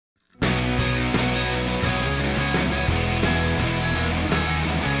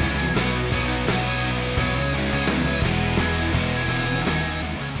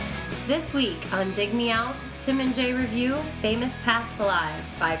week on Dig Me Out, Tim and Jay review Famous Past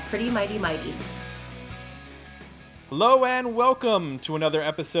Lives by Pretty Mighty Mighty. Hello and welcome to another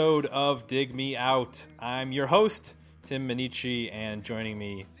episode of Dig Me Out. I'm your host, Tim Minichi, and joining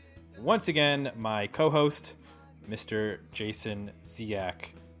me once again, my co-host, Mr. Jason Ziak.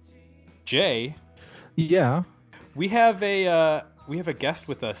 Jay? Yeah? We have a guest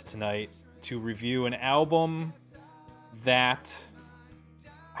with us tonight to review an album that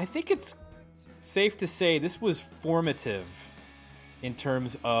I think it's safe to say this was formative in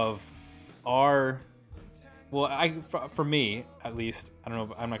terms of for me at least. I don't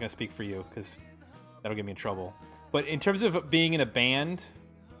know. I'm not going to speak for you because that'll get me in trouble. But in terms of being in a band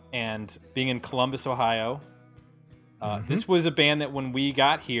and being in Columbus, Ohio, this was a band that when we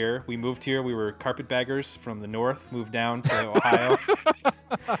got here, we moved here. We were carpetbaggers from the north, moved down to Ohio,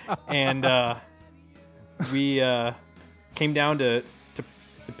 and we came down to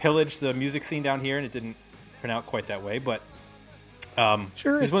pillage the music scene down here, and it didn't turn out quite that way, but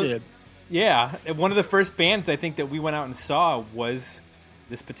sure it did. Yeah, one of the first bands I think that we went out and saw was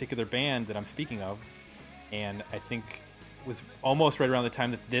this particular band that I'm speaking of, and I think it was almost right around the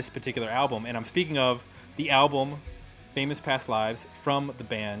time that this particular album, and I'm speaking of the album Famous Past Lives from the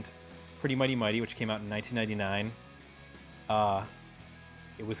band Pretty Mighty Mighty, which came out in 1999.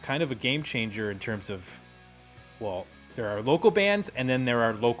 It was kind of a game changer in terms of, well, there are local bands, and then there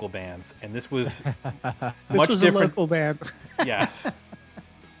are local bands, and this was much different. A local band. Yes.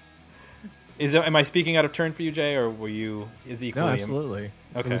 Am I speaking out of turn for you, Jay, or is equally? No, absolutely.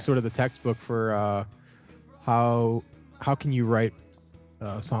 Okay. It was sort of the textbook for how can you write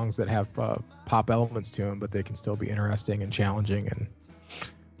songs that have pop elements to them, but they can still be interesting and challenging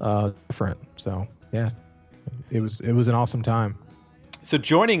and different. So yeah, it was an awesome time. So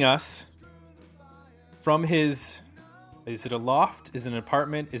joining us from his. Is it a loft? Is it an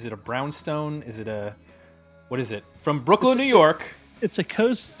apartment? Is it a brownstone? What is it? From Brooklyn, New York. It's a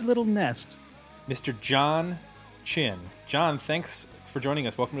cozy little nest. Mr. John Chin. John, thanks for joining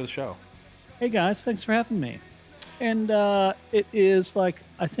us. Welcome to the show. Hey guys, thanks for having me. And it is I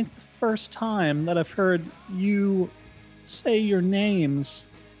think the first time that I've heard you say your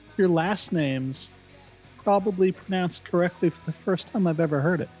last names, probably pronounced correctly for the first time I've ever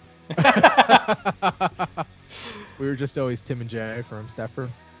heard it. We were just always Tim and Jay from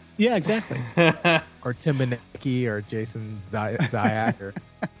Stefford. Yeah, exactly. Or Tim and Nikki or Jason Ziak. Or...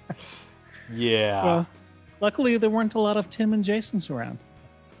 Yeah. Well, luckily there weren't a lot of Tim and Jasons around.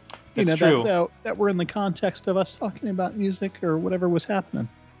 That's true. That were in the context of us talking about music or whatever was happening.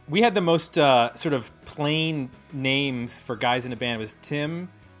 We had the most sort of plain names for guys in a band. It was Tim,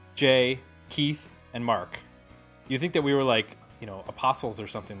 Jay, Keith, and Mark. You think that we were apostles or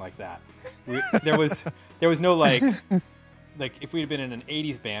something like that. There was no like if we had been in an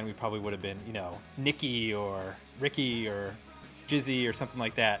 80s band, we probably would have been, Nicky or Ricky or Jizzy or something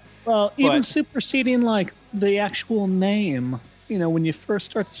like that. Well, even superseding the actual name, when you first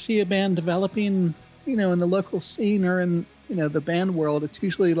start to see a band developing, in the local scene or in, the band world, it's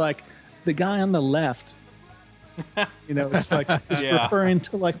usually the guy on the left. It's just referring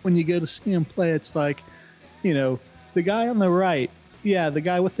to when you go to see him play, it's the guy on the right. Yeah, the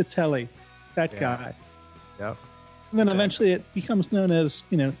guy with the telly. That guy. Yep. And then eventually it becomes known as,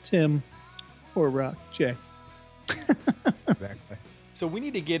 Tim or Jay. Exactly. So we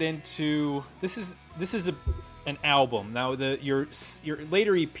need to get into this is an album. Now your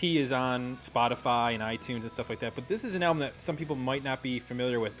later EP is on Spotify and iTunes and stuff like that, but this is an album that some people might not be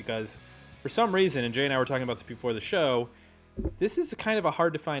familiar with because for some reason, and Jay and I were talking about this before the show, this is kind of a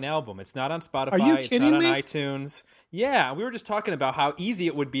hard to find album. It's not on Spotify. Are you it's kidding not on me? iTunes. Yeah, we were just talking about how easy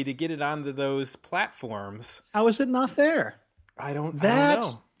it would be to get it onto those platforms. How is it not there? I don't know.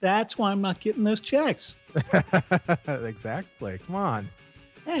 That's why I'm not getting those checks. Exactly. Come on.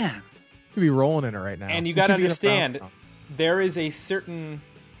 Man. You could be rolling in it right now. And you got to understand, there is a certain,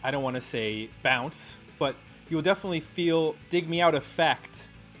 I don't want to say bounce, but you'll definitely feel Dig Me Out effect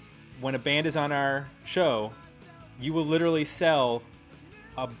when a band is on our show. You will literally sell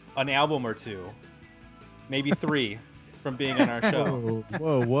an album or two, maybe 3, from being on our show.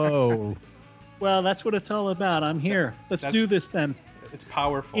 Whoa. Well, that's what it's all about. I'm here. Let's do this then. It's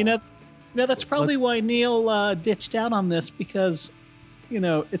powerful. That's probably why Neil ditched out on this because,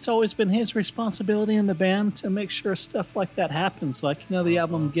 it's always been his responsibility in the band to make sure stuff like that happens. The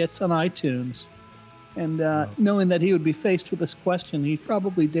album gets on iTunes. And knowing that he would be faced with this question, he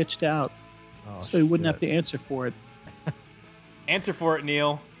probably ditched out. So he wouldn't have to answer for it. Answer for it,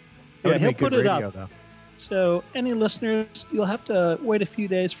 Neil. Yeah, he'll put it up. Though. So any listeners, you'll have to wait a few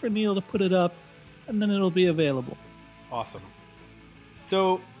days for Neil to put it up, and then it'll be available. Awesome.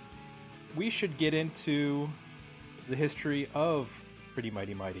 So we should get into the history of Pretty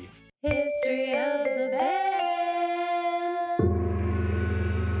Mighty Mighty. History of the band.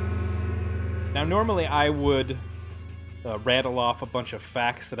 Now, normally I would rattle off a bunch of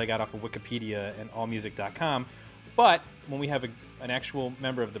facts that I got off of Wikipedia and AllMusic.com, but when we have an actual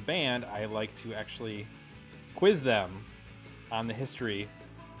member of the band, I like to actually quiz them on the history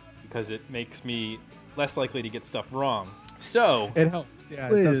because it makes me less likely to get stuff wrong. So It helps. Yeah,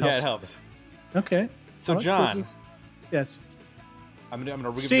 Quiz. it does help. yeah, it helps. Okay. So I like John, quizzes. Yes. I'm gonna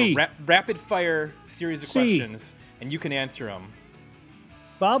give C. you a rapid fire series of C. questions, and you can answer them.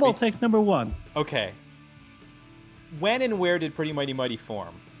 Bob will Bas- take number 1. Okay. When and where did Pretty Mighty Mighty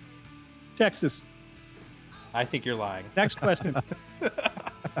form? Texas. I think you're lying. Next question.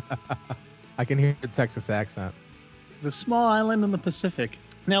 I can hear the Texas accent. It's a small island in the Pacific.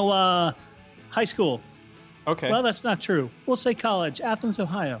 Now, high school. Okay. Well, that's not true. We'll say college. Athens,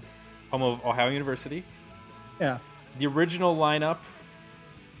 Ohio. Home of Ohio University. Yeah. The original lineup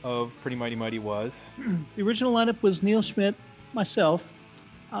of Pretty Mighty Mighty was The original lineup was Neil Schmidt, myself,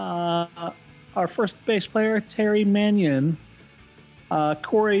 our first bass player, Terry Mannion,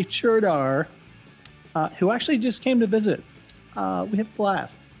 Corey Churdar, who actually just came to visit. We had a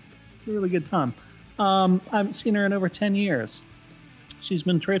blast. A really good time. I haven't seen her in over 10 years. She's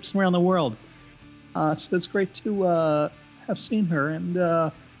been traipsing around the world. So it's great to have seen her.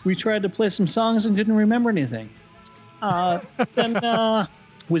 And we tried to play some songs and couldn't remember anything. Then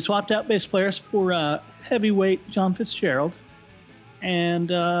we swapped out bass players for heavyweight John Fitzgerald. And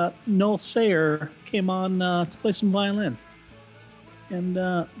Noel Sayer came on to play some violin. And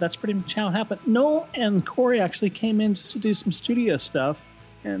that's pretty much how it happened. Noel and Corey actually came in just to do some studio stuff.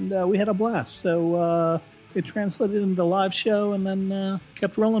 And we had a blast. So it translated into the live show and then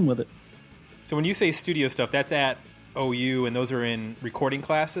kept rolling with it. So when you say studio stuff, that's at OU, and those are in recording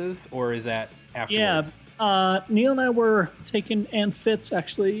classes, or is that afterwards? Yeah, Neil and I were taking, and Fitz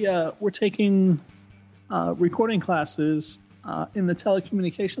actually, we're taking recording classes in the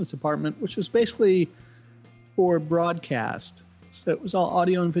telecommunications department, which was basically for broadcast. So it was all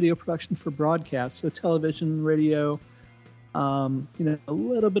audio and video production for broadcast, so television, radio, a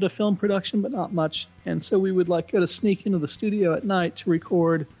little bit of film production, but not much. And so we would go to sneak into the studio at night to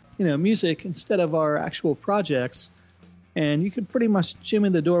record, music instead of our actual projects. And you could pretty much jimmy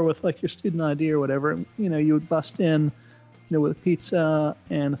the door with your student ID or whatever. And, you would bust in, with a pizza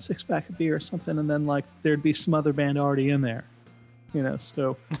and a 6-pack of beer or something, and then there'd be some other band already in there.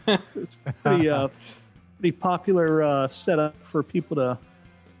 So it's pretty popular setup for people to,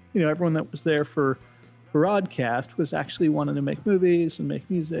 everyone that was there for broadcast was actually wanting to make movies and make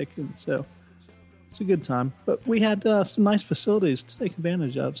music, and so it's a good time. But we had some nice facilities to take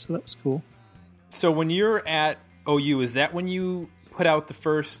advantage of, so that was cool. So when you're at OU, is that when you put out the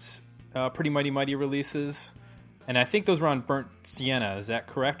first Pretty Mighty Mighty releases? And I think those were on Burnt Sienna. Is that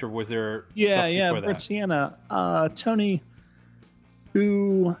correct, or was there stuff before that? Burnt Sienna. Tony,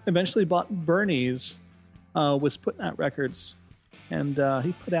 who eventually bought Bernie's, was putting out records, and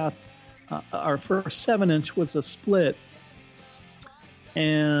he put out our first 7-inch was a split,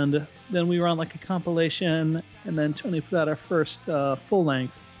 and then we were on a compilation, and then Tony put out our first full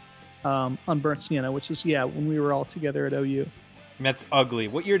length on Burnt Sienna, which is when we were all together at OU. And that's Ugly.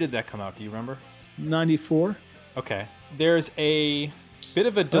 What year did that come out? Do you remember? 94. Okay. There's a bit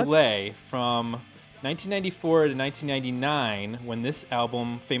of a delay from 1994 to 1999 when this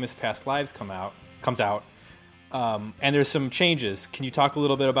album, Famous Past Lives, comes out. And there's some changes. Can you talk a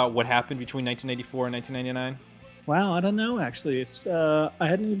little bit about what happened between 1994 and 1999? Wow, I don't know, actually. It's I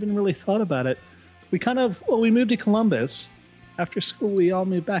hadn't even really thought about it. We moved to Columbus. After school, we all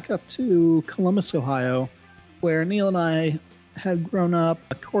moved back up to Columbus, Ohio, where Neil and I had grown up.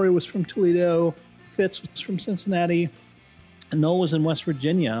 Corey was from Toledo, Fitz was from Cincinnati, and Noel was in West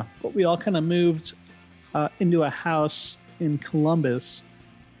Virginia. But we all kind of moved into a house in Columbus.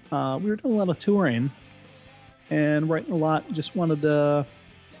 We were doing a lot of touring and writing a lot. Just wanted to,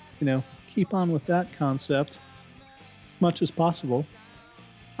 keep on with that concept as much as possible.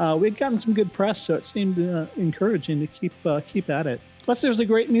 We had gotten some good press, so it seemed encouraging to keep at it. Plus, there was a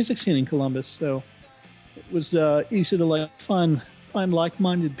great music scene in Columbus, so it was easy to find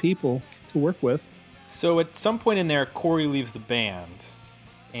like-minded people to work with. So at some point in there, Corey leaves the band,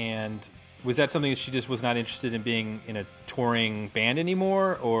 and was that something that she just was not interested in being in a touring band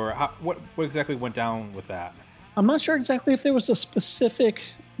anymore, or what exactly went down with that? I'm not sure exactly if there was a specific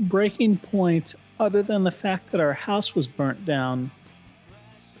breaking point other than the fact that our house was burnt down.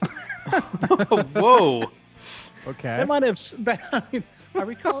 Whoa. Okay. That might have. I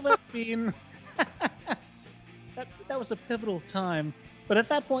recall that being. that was a pivotal time. But at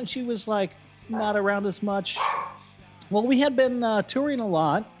that point, she was like not around as much. Well, we had been touring a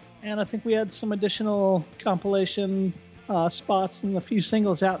lot, and I think we had some additional compilation spots and a few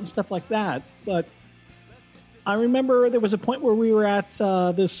singles out and stuff like that. But I remember there was a point where we were at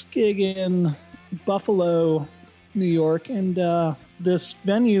this gig in Buffalo, New York, and this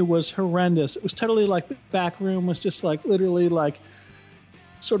venue was horrendous. It was totally like the back room was just like literally like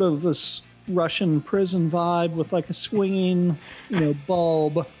sort of this Russian prison vibe with like a swinging,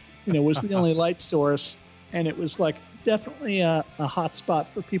 bulb, was the only light source. And it was like definitely a hot spot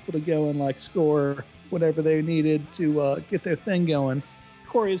for people to go and like score whatever they needed to get their thing going.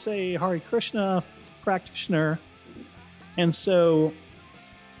 Corey is a Hare Krishna practitioner. And so,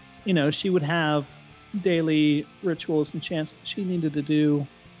 she would have daily rituals and chants that she needed to do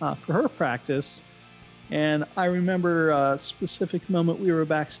for her practice. And I remember a specific moment we were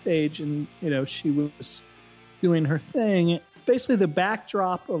backstage and, she was doing her thing. Basically, the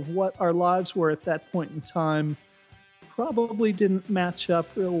backdrop of what our lives were at that point in time probably didn't match up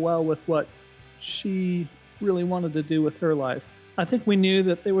real well with what she really wanted to do with her life. I think we knew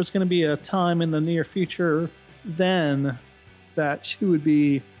that there was going to be a time in the near future then that she would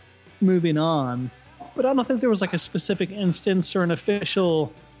be moving on. But I don't think there was like a specific instance or an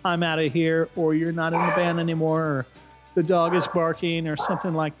official I'm out of here, or you're not in the band anymore, or the dog is barking, or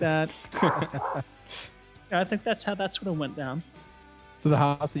something like that. I think that's how that sort of went down. So the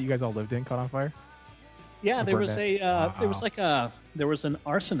house that you guys all lived in caught on fire? Yeah, there was Wow. there was an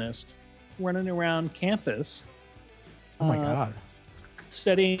arsonist running around campus. Oh my God.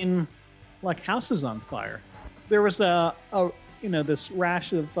 Setting like houses on fire. There was this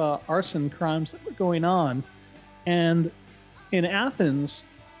rash of arson crimes that were going on, and in Athens,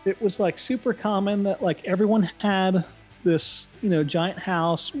 it was like super common that like everyone had this giant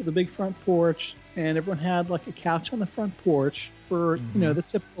house with a big front porch, and everyone had like a couch on the front porch for the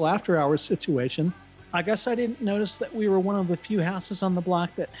typical after hours situation. I guess I didn't notice that we were one of the few houses on the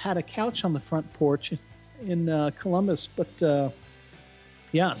block that had a couch on the front porch in Columbus, but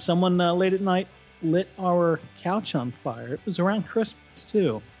someone late at night lit our couch on fire. It was around Christmas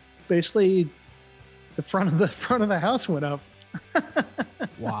too. Basically, the front of the house went up.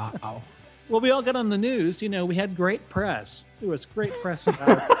 Wow. Well, we all got on the news. We had great press. There was great press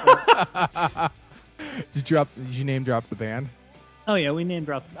about it. Did you name drop the band? Oh yeah, we name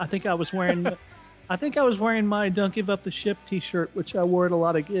dropped. I think I was wearing my "Don't Give Up the Ship" T-shirt, which I wore at a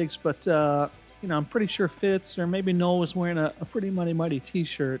lot of gigs. But I'm pretty sure Fitz or maybe Noel was wearing a Pretty Mighty Mighty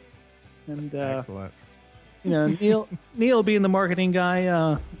T-shirt. And Excellent. Neil being the marketing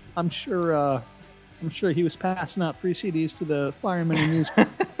guy, I'm sure he was passing out free CDs to the firemen and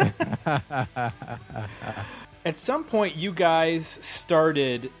newspaper. At some point, you guys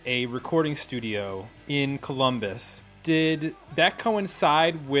started a recording studio in Columbus. Did that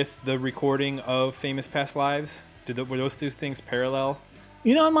coincide with the recording of Famous Past Lives? Were those two things parallel?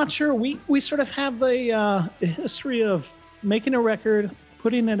 I'm not sure. We sort of have a history of making a record,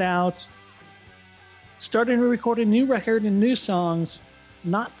 putting it out, starting to record a new record and new songs,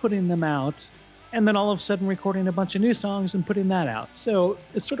 not putting them out, and then all of a sudden recording a bunch of new songs and putting that out. So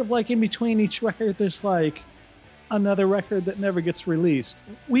it's sort of like in between each record, there's like another record that never gets released.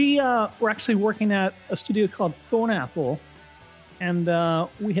 We were actually working at a studio called Thornapple, and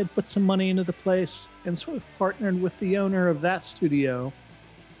we had put some money into the place and sort of partnered with the owner of that studio.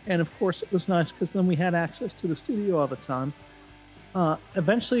 And of course, it was nice because then we had access to the studio all the time.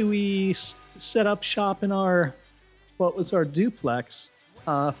 Eventually, we set up shop in our duplex.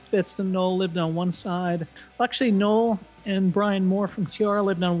 Fitz and Noel lived on one side. Actually, Noel and Brian Moore from Tiara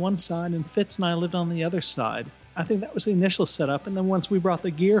lived on one side, and Fitz and I lived on the other side. I think that was the initial setup. And then once we brought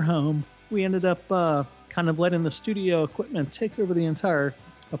the gear home, we ended up kind of letting the studio equipment take over the entire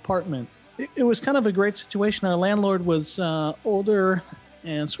apartment. It was kind of a great situation. Our landlord was older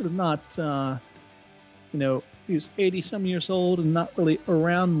and sort of not, he was 80-some years old and not really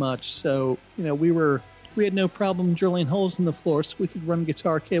around much. So, we had no problem drilling holes in the floor so we could run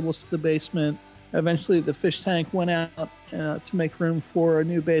guitar cables to the basement. Eventually, the fish tank went out to make room for a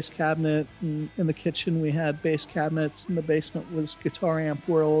new bass cabinet. And in the kitchen, we had bass cabinets. In the basement was Guitar Amp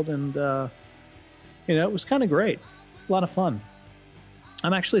World. And, it was kind of great. A lot of fun.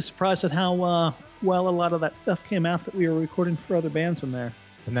 I'm actually surprised at how well a lot of that stuff came out that we were recording for other bands in there.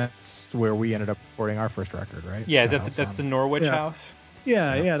 And that's where we ended up recording our first record, right? Yeah, that's the Norwich house?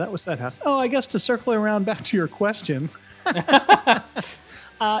 Yeah, that was that house. Oh, I guess to circle around back to your question.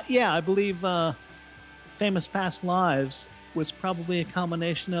 I believe Famous Past Lives was probably a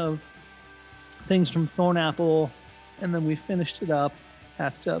combination of things from Thornapple, and then we finished it up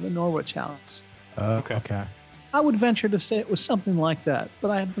at the Norwich house. Okay. I would venture to say it was something like that,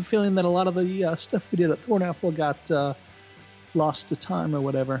 but I have a feeling that a lot of the stuff we did at Thornapple got lost to time or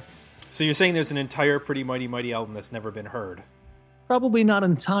whatever. So you're saying there's an entire Pretty Mighty Mighty album that's never been heard? Probably not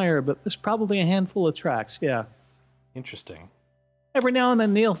entire, but there's probably a handful of tracks, yeah. Interesting. Every now and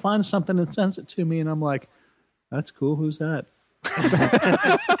then Neil finds something and sends it to me, and I'm like, that's cool, who's that?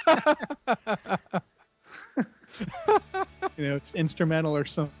 It's instrumental or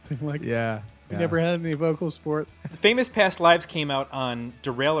something like that. Yeah. We never had any vocals for it. Famous Past Lives came out on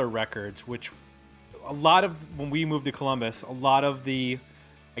Derailleur Records, which a lot of, when we moved to Columbus, a lot of the,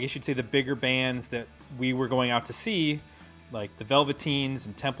 I guess you'd say the bigger bands that we were going out to see, like the Velveteens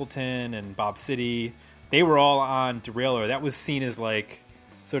and Templeton and Bob City, they were all on Derailleur. That was seen as like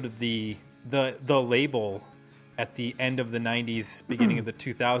sort of the label at the end of the 90s, beginning of the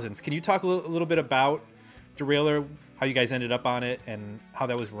 2000s. Can you talk a little bit about Derailleur, how you guys ended up on it and how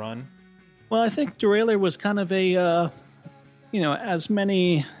that was run? Well, I think Derailleur was kind of a, as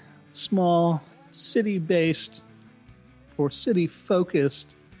many small city-based or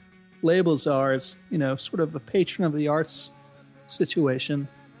city-focused labels are, it's, sort of a patron of the arts situation.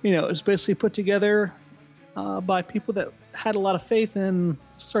 It was basically put together by people that had a lot of faith in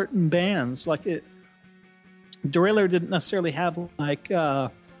certain bands. Derailleur didn't necessarily have like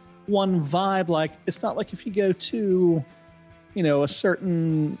one vibe. Like, it's not like if you go to a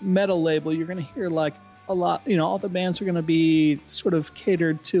certain metal label, you're going to hear like a lot, all the bands are going to be sort of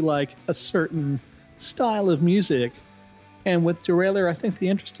catered to like a certain style of music. And with Derailleur, I think the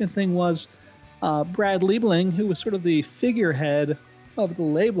interesting thing was Brad Liebling, who was sort of the figurehead of the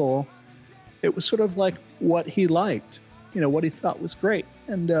label, it was sort of like what he liked, what he thought was great.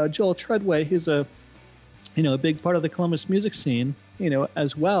 And Joel Treadway, who's a big part of the Columbus music scene,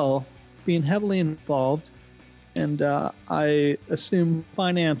 as well, being heavily involved, and I assume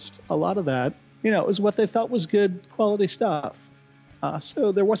financed a lot of that. It was what they thought was good quality stuff.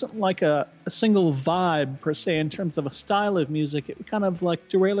 So there wasn't like a single vibe per se in terms of a style of music. It kind of like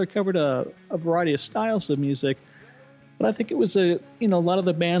Derailleur covered a variety of styles of music, but I think it was a lot of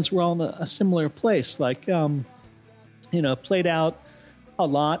the bands were all in a similar place. Like played out a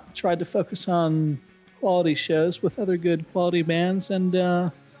lot, tried to focus on quality shows with other good quality bands, and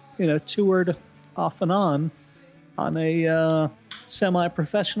toured off and on a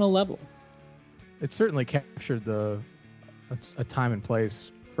semi-professional level. It certainly captured a time and place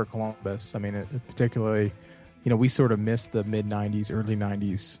for Columbus. I mean, particularly, we sort of missed the mid '90s, early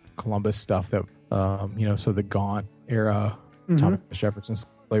 '90s Columbus stuff that, so the Gaunt era, Thomas Jefferson's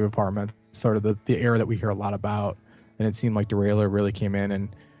Slave Apartment, sort of the era that we hear a lot about. And it seemed like Derailleur really came in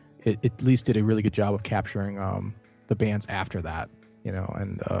and it at least did a really good job of capturing the bands after that,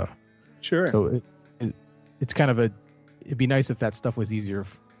 and sure. So it's kind of it'd be nice if that stuff was easier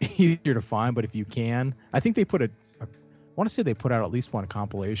to find, but if you can, I think they put I want to say they put out at least one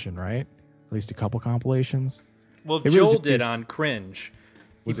compilation, right? At least a couple compilations. Well, It Joel really just did did- on Cringe.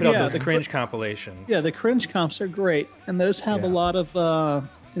 He Was put it- out Yeah, those the Cringe compilations. Yeah, the Cringe comps are great, and those have a Yeah. lot of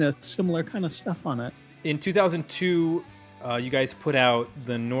similar kind of stuff on it. In 2002, you guys put out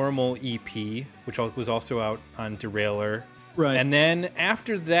the Normal EP, which was also out on Derailleur. Right. And then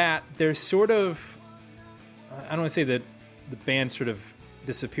after that, there's sort of, I don't want to say that the band sort of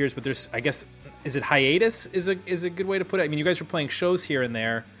disappears, but there's, I guess, is it hiatus is a good way to put it? I mean, you guys were playing shows here and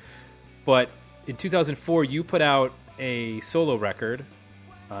there, but in 2004, you put out a solo record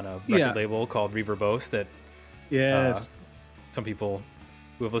on a record label called Reverbose that Yes. some people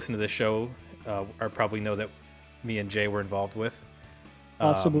who have listened to this show are probably know that me and Jay were involved with.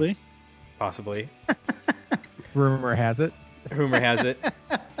 Possibly. Possibly. Rumor has it. Rumor has it.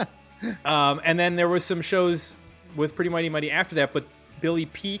 And then there was some shows with Pretty Mighty Mighty after that, but Billy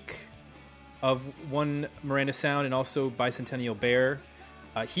Peak of One Miranda Sound and also Bicentennial Bear,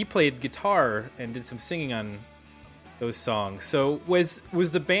 he played guitar and did some singing on those songs. So was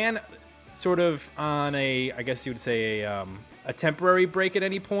the band sort of on I guess you would say a temporary break at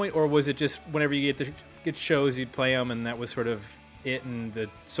any point, or was it just whenever you get shows you'd play them and that was sort of it, and the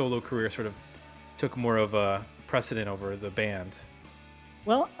solo career sort of took more of a precedent over the band?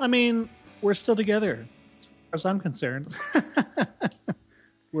 Well, I mean, we're still together, as far as I'm concerned.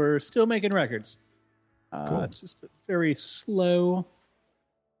 We're still making records. Cool. It's just a very slow,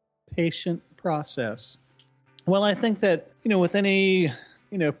 patient process. Well, I think that, with any,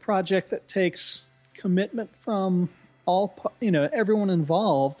 project that takes commitment from everyone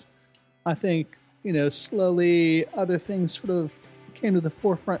involved, I think, slowly other things sort of came to the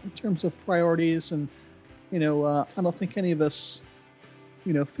forefront in terms of priorities. And, I don't think any of us,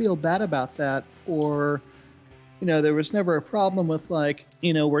 feel bad about that, or, there was never a problem with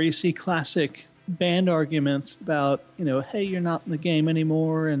where you see classic band arguments about, hey, you're not in the game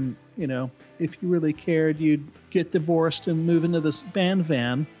anymore, and, if you really cared, you'd get divorced and move into this band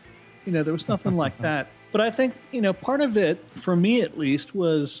van. There was nothing like that. But I think, part of it, for me at least,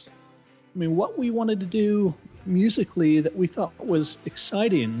 was, what we wanted to do musically that we thought was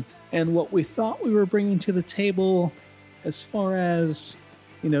exciting, and what we thought we were bringing to the table as far as,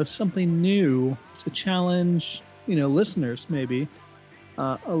 something new to challenge, listeners maybe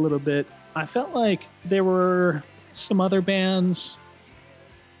a little bit. I felt like there were some other bands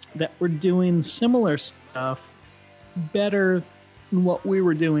that were doing similar stuff better than what we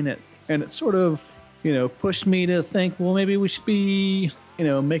were doing it. And it sort of, pushed me to think, well, maybe we should be,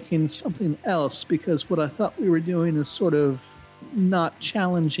 making something else, because what I thought we were doing is sort of not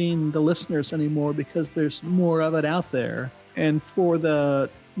challenging the listeners anymore because there's more of it out there. And for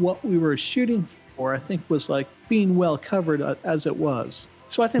what we were shooting for, I think was like being well covered as it was.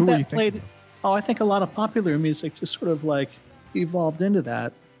 So I think that played. Oh, I think a lot of popular music just sort of like evolved into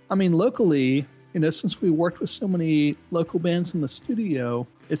that. Locally, since we worked with so many local bands in the studio,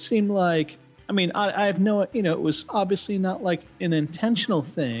 it seemed like, I have no, it was obviously not like an intentional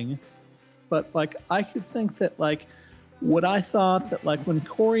thing, but like I could think that like what I thought that like when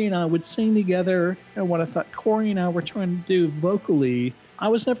Corey and I would sing together and what I thought Corey and I were trying to do vocally, I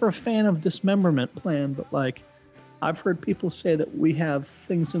was never a fan of Dismemberment Plan, but like I've heard people say that we have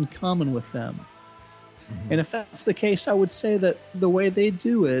things in common with them. Mm-hmm. And if that's the case, I would say that the way they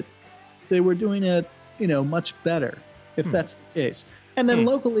do it, they were doing it, much better, if that's the case. And then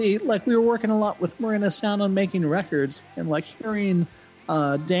locally, like we were working a lot with Marina Sound on making records, and like hearing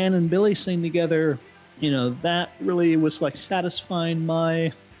Dan and Billy sing together, that really was like satisfying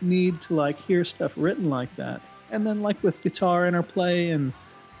my need to like hear stuff written like that. And then like with guitar interplay and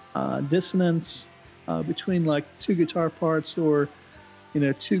dissonance between like two guitar parts, or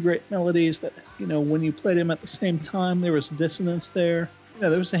two great melodies that when you played them at the same time, there was dissonance there.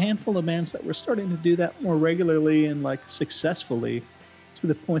 There was a handful of bands that were starting to do that more regularly and like successfully, to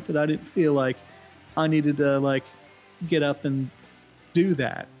the point that I didn't feel like I needed to like get up and do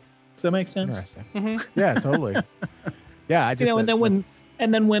that. Does that make sense? Interesting. Mm-hmm. Yeah, totally. Yeah, I just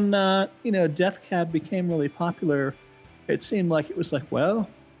and then when Death Cab became really popular, it seemed like it was like, well,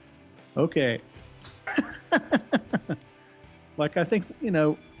 okay. Like I think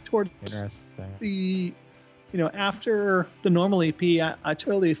towards the after the normal EP, I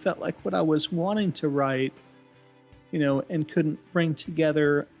totally felt like what I was wanting to write, and couldn't bring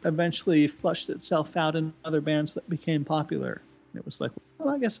together, eventually flushed itself out in other bands that became popular. And it was like, well,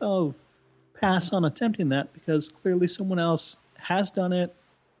 I guess I'll pass on attempting that, because clearly someone else has done it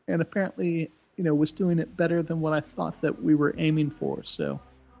and apparently, was doing it better than what I thought that we were aiming for. So,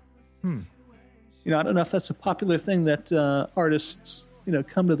 I don't know if that's a popular thing that artists,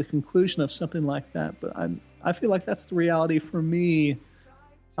 come to the conclusion of something like that, but I feel like that's the reality for me,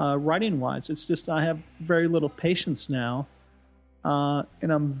 writing-wise. It's just I have very little patience now,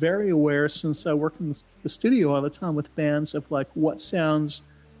 and I'm very aware, since I work in the studio all the time with bands, of like what sounds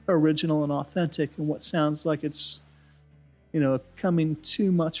original and authentic and what sounds like it's, coming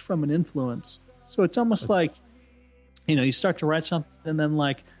too much from an influence. So it's almost like, you start to write something, and then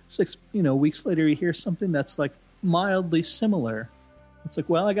like 6, weeks later you hear something that's like mildly similar. It's like,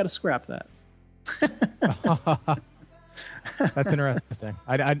 well, I got to scrap that. That's interesting.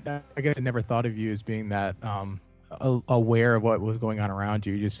 I guess I never thought of you as being that aware of what was going on around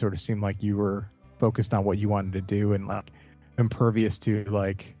you. You just sort of seemed like you were focused on what you wanted to do, and like impervious to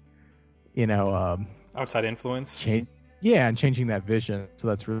like outside influence. And changing that vision. So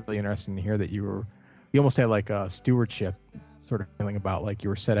that's really interesting to hear that you almost had like a stewardship sort of feeling about like you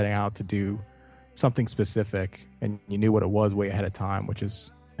were setting out to do something specific, and you knew what it was way ahead of time,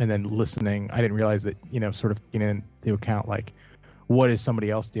 and then listening. I didn't realize that, sort of taking into account like what is somebody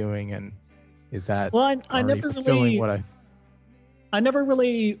else doing, and is that I never fulfilling really, I never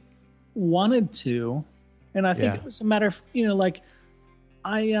really wanted to, and I think it was a matter of like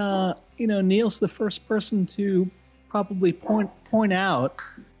Neil's the first person to probably point out,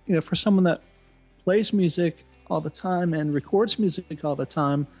 for someone that plays music all the time and records music all the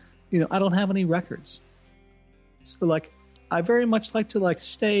time, I don't have any records. So like I very much like to like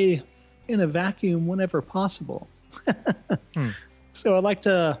stay in a vacuum whenever possible. So I like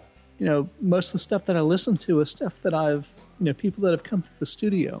to, most of the stuff that I listen to is stuff that I've, people that have come to the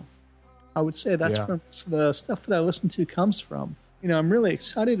studio. I would say that's where the stuff that I listen to comes from. I'm really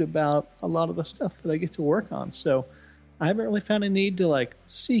excited about a lot of the stuff that I get to work on. So I haven't really found a need to like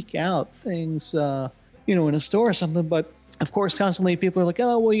seek out things, in a store or something. But of course, constantly people are like,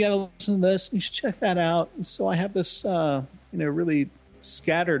 oh, well, you got to listen to this. You should check that out. And so I have this, really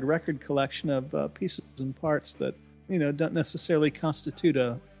scattered record collection of pieces and parts that, don't necessarily constitute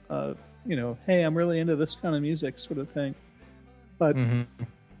a hey, I'm really into this kind of music sort of thing. But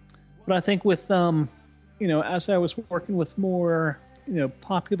but I think with as I was working with more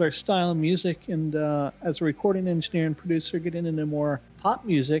popular style music, and as a recording engineer and producer, getting into more pop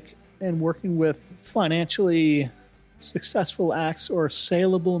music and working with financially successful acts or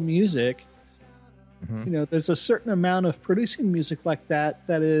saleable music, there's a certain amount of producing music like that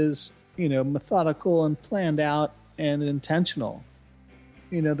is methodical and planned out and intentional.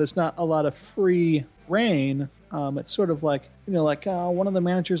 There's not a lot of free reign. It's sort of like one of the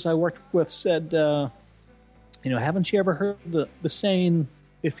managers I worked with said, haven't you ever heard the saying,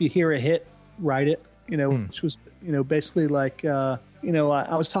 if you hear a hit, write it? Which was, basically like, I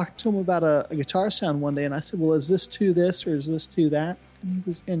was talking to him about a guitar sound one day, and I said, well, is this to this or is this to that?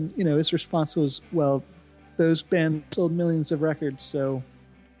 And his response was, well, those bands sold millions of records, so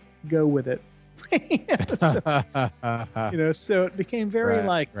go with it. So it became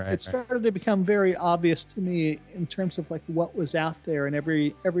very started to become very obvious to me in terms of like what was out there, and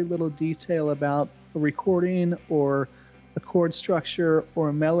every little detail about a recording or a chord structure or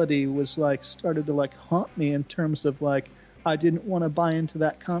a melody was like started to like haunt me in terms of like I didn't want to buy into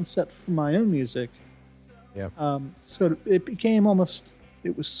that concept for my own music. Yeah. So it became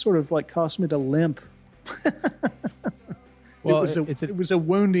it was sort of like caused me to limp. Well, it was a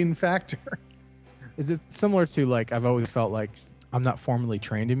wounding factor. Is it similar to like I've always felt like I'm not formally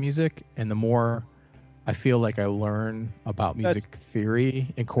trained in music, and the more I feel like I learn about music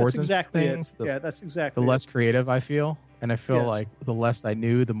theory and chords and things, that's exactly the less creative I feel, and I feel like the less I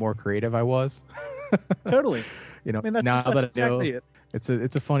knew, the more creative I was. Totally. I mean, that's exactly it.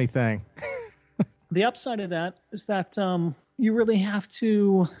 It's a funny thing. The upside of that is that you really have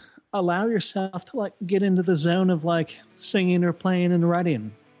to allow yourself to like get into the zone of like singing or playing and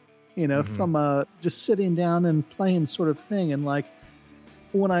writing, from just sitting down and playing sort of thing. And like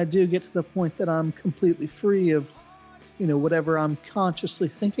when I do get to the point that I'm completely free of, whatever I'm consciously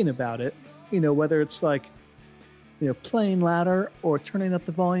thinking about it, whether it's like, playing louder or turning up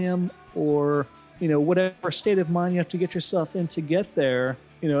the volume or, whatever state of mind you have to get yourself in to get there,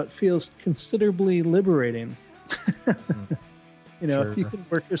 it feels considerably liberating. If you can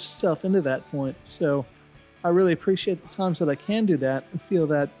work yourself into that point. So I really appreciate the times that I can do that and feel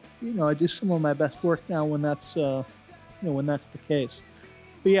that, I do some of my best work now when that's, when that's the case.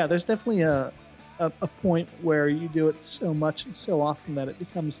 But yeah, there's definitely a point where you do it so much and so often that it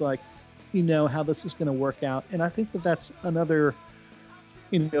becomes like, how this is going to work out. And I think that that's another,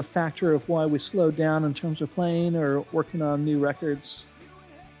 factor of why we slowed down in terms of playing or working on new records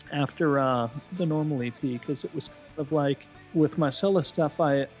after the normal EP, because it was kind of like with my solo stuff,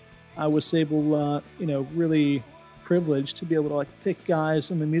 I was able, really privileged to be able to like pick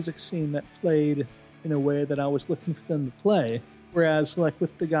guys in the music scene that played in a way that I was looking for them to play. Whereas like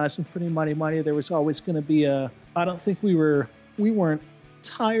with the guys in Pretty Mighty Mighty, there was always going to be I don't think we weren't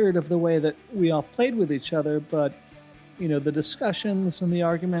tired of the way that we all played with each other, but the discussions and the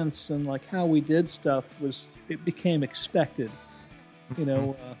arguments and like how we did stuff it became expected.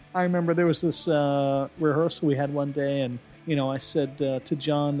 I remember there was this rehearsal we had one day, and I said to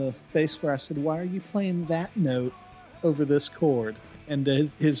John, the bass player, I said, "Why are you playing that note over this chord?" And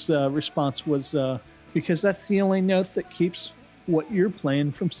his response was, "Because that's the only note that keeps what you're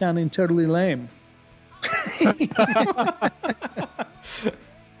playing from sounding totally lame."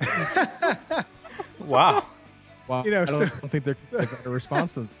 Wow. I don't think there's a better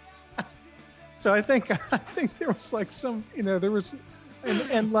response than. So I think there was like some, there was,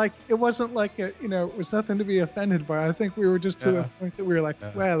 and like it wasn't like it was nothing to be offended by. I think we were just to the point that we were like,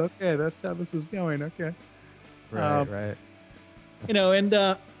 well, okay, that's how this is going. Okay. Right.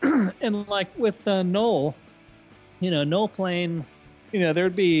 And like with Noel, Noel playing,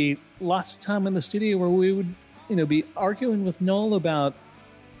 there'd be lots of time in the studio where we would, be arguing with Noel about,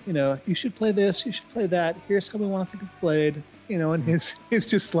 you should play this, you should play that. Here's how we want it to be played, and his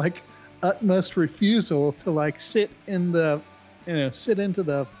just like utmost refusal to like sit into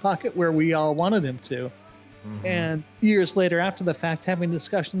the pocket where we all wanted him to. And years later, after the fact, having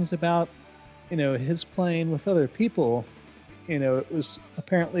discussions about, his playing with other people, it was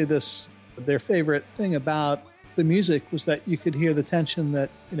apparently their favorite thing about the music was that you could hear the tension that,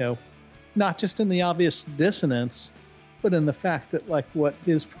 not just in the obvious dissonance, but in the fact that like what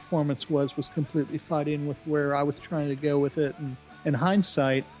his performance was completely fighting with where I was trying to go with it. And in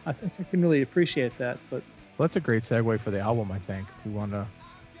hindsight, I think I can really appreciate that. But that's a great segue for the album. I think we want to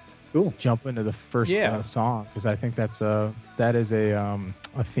jump into the first song, because I think that is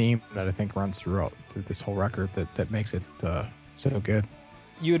a theme that I think runs through this whole record that makes it So good.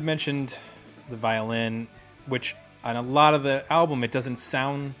 You had mentioned the violin, which on a lot of the album, it doesn't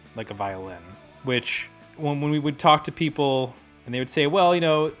sound like a violin, which when we would talk to people and they would say, well,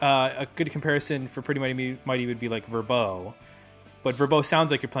 a good comparison for Pretty Mighty would be like Verbo, but Verbo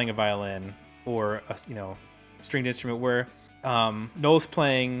sounds like you're playing a violin or a stringed instrument, where Noel's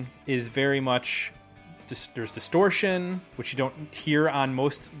playing is very much, there's distortion, which you don't hear on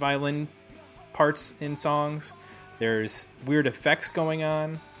most violin parts in songs. There's weird effects going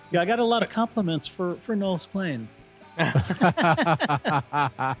on. Yeah, I got a lot of compliments for Noel's playing. Well,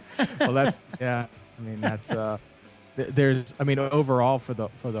 that's yeah. I mean, that's there's. I mean, overall for the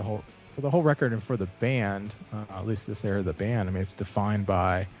whole record and for the band, at least this era of the band. I mean, it's defined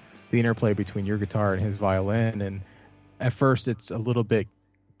by the interplay between your guitar and his violin. And at first, it's a little bit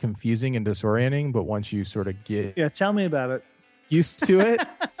confusing and disorienting, but once you sort of get tell me about it, used to it.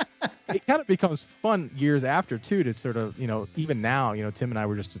 It kind of becomes fun years after too, to sort of, even now, Tim and I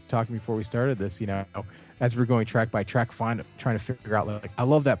were just talking before we started this, as we're going track by track, trying to figure out, like, I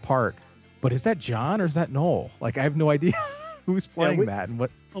love that part, but is that John or is that Noel? Like, I have no idea who's playing that and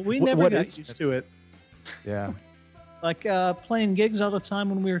what. Well, we never got used to it. Yeah. Like playing gigs all the time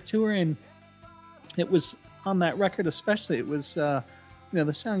when we were touring, it was on that record especially. It was, the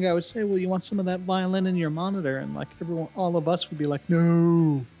sound guy would say, well, you want some of that violin in your monitor? And like all of us would be like,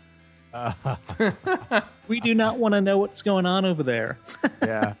 no. We do not want to know what's going on over there.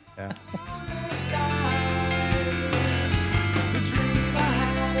 Yeah.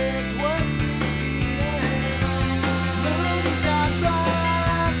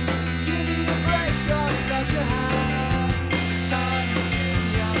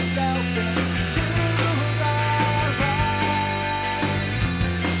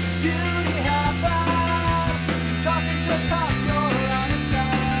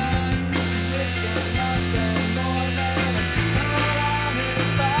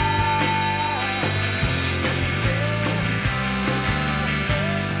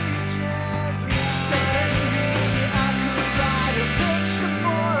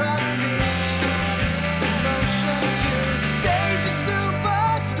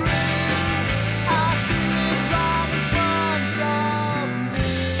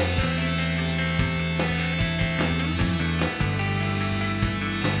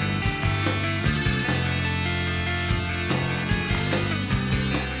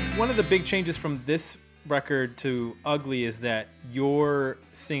 One of the big changes from this record to Ugly is that you're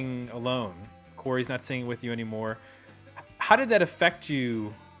singing alone. Corey's not singing with you anymore. How did that affect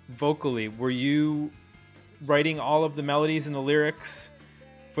you vocally? Were you writing all of the melodies and the lyrics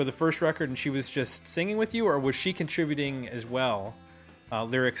for the first record and she was just singing with you, or was she contributing as well,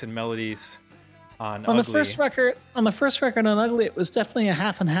 lyrics and melodies on Ugly? On the first record on Ugly, it was definitely a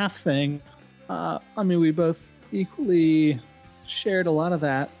half and half thing. We both equally shared a lot of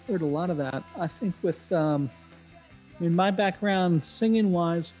that, heard a lot of that. I think with, my background singing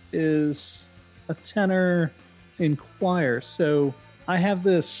wise is a tenor in choir. So I have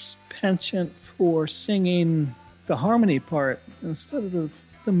this penchant for singing the harmony part instead of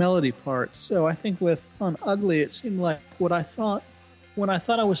the melody part. So I think on Ugly, it seemed like when I thought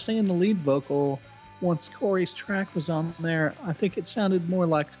I was singing the lead vocal, once Corey's track was on there, I think it sounded more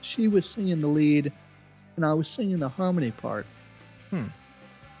like she was singing the lead and I was singing the harmony part.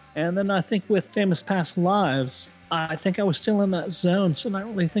 And then I think with Famous Past Lives, I think I was still in that zone, so not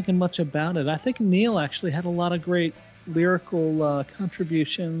really thinking much about it. I think Neil actually had a lot of great lyrical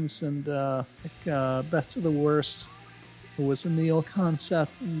contributions, and Best of the Worst was a Neil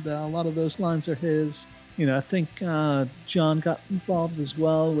concept, and a lot of those lines are his. I think John got involved as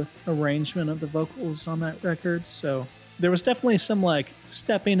well with arrangement of the vocals on that record, so there was definitely some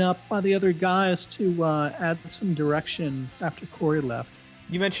stepping up by the other guys to add some direction after Corey left.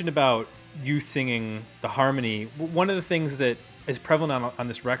 You mentioned about you singing the harmony. One of the things that is prevalent on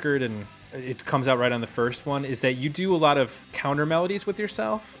this record, and it comes out right on the first one, is that you do a lot of counter melodies with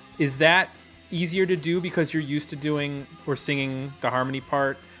yourself. Is that easier to do because you're used to doing or singing the harmony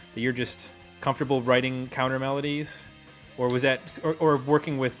part, that you're just comfortable writing counter melodies? Or was that, or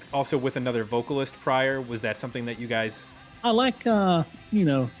working with another vocalist prior, was that something that you guys... I like, lines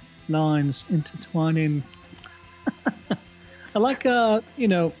intertwining. I like,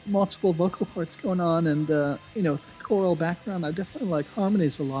 multiple vocal parts going on, and, with the choral background, I definitely like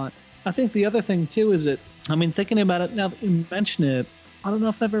harmonies a lot. I think the other thing, too, is thinking about it now that you mention it, I don't know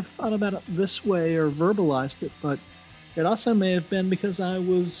if I've ever thought about it this way or verbalized it, but it also may have been because I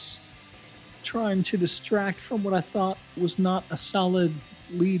was trying to distract from what I thought was not a solid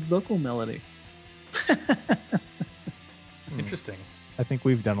lead vocal melody. Interesting. I think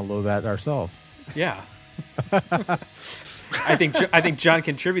we've done a little of that ourselves. Yeah. I think John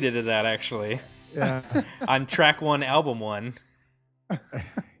contributed to that actually. Yeah. On track 1, album 1.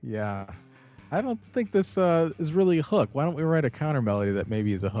 Yeah. I don't think this is really a hook. Why don't we write a counter melody that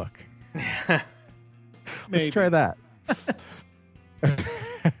maybe is a hook? Let's try that.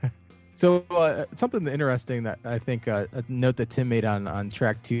 So something interesting that I think a note that Tim made on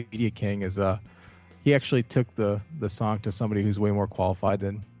track 2, Media King, is he actually took the song to somebody who's way more qualified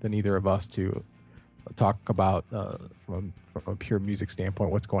than either of us to talk about from a pure music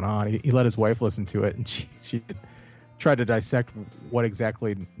standpoint what's going on. He let his wife listen to it, and she tried to dissect what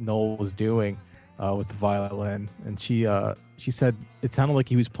exactly Noel was doing with the violin, and she said it sounded like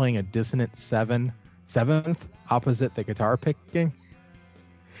he was playing a dissonant seventh opposite the guitar picking.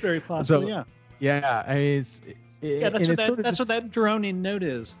 Very possible. Yeah. I mean, that's what that droning note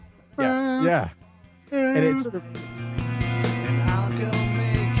is. Yes. Yeah. And it's sort of. And I'll go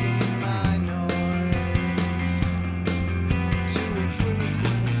making my noise to a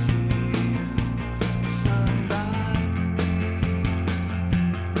frequency sung by me,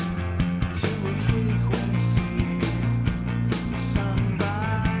 to a frequency sung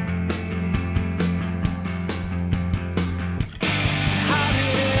by me. How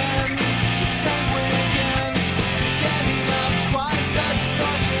did it end? The same way again, getting up twice the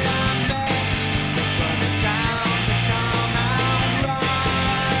distortion I met. But the sound to come out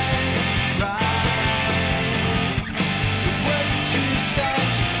right. The words that you said,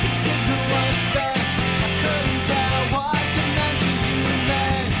 the signal was bent. I couldn't tell what dimensions you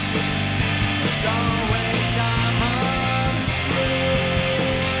meant. As always, I'm unscrewed.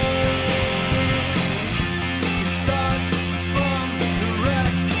 You start from the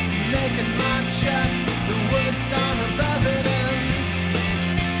wreck, making my check, the worst sign of evidence.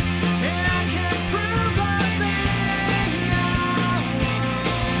 And I can't prove a thing.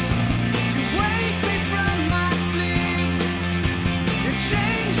 You wake me from my sleep. You're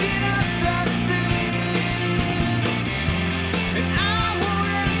changing up the speed. And I won't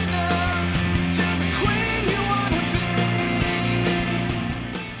answer to the queen you wanna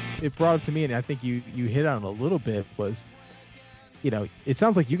be. It brought up to me, and I think you hit on it a little bit, was, it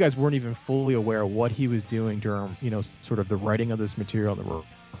sounds like you guys weren't even fully aware of what he was doing during, sort of the writing of this material, the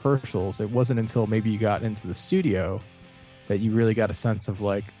rehearsals. It wasn't until maybe you got into the studio that you really got a sense of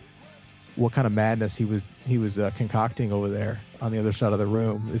like what kind of madness he was concocting over there on the other side of the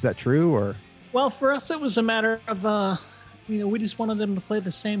room. Is that true? Or Well, for us, it was a matter of, we just wanted them to play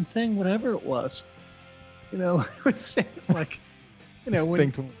the same thing, whatever it was. It would say like,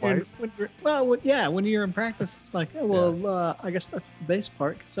 Think twice? when you're in practice, it's like, I guess that's the bass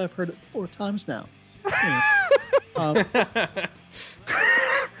part because I've heard it 4 times now.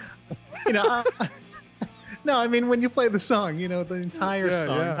 No, I mean when you play the song, the entire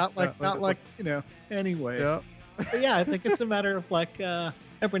song, not like anyway. Yeah. But yeah, I think it's a matter of like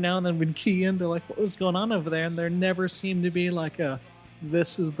every now and then we'd key into like what was going on over there, and there never seemed to be like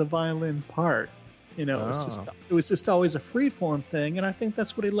this is the violin part. It was just always a free form thing, and I think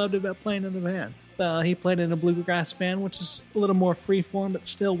that's what he loved about playing in the band. He played in a bluegrass band, which is a little more free form, but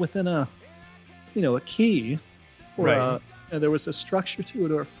still within a key. Or, Right. there was a structure to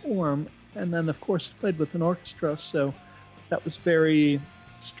it or a form, and then of course he played with an orchestra, so that was very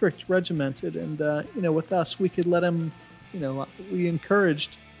strict, regimented, and with us we could let him. We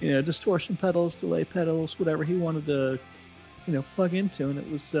encouraged distortion pedals, delay pedals, whatever he wanted to plug into, and it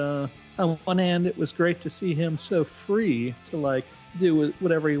was. On one hand, it was great to see him so free to like do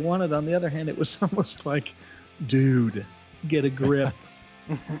whatever he wanted. On the other hand, it was almost like, dude, get a grip.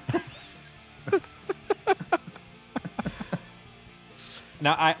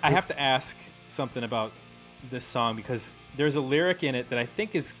 Now, I have to ask something about this song because there's a lyric in it that I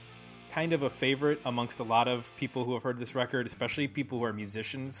think is kind of a favorite amongst a lot of people who have heard this record, especially people who are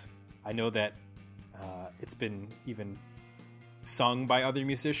musicians. I know that it's been even sung by other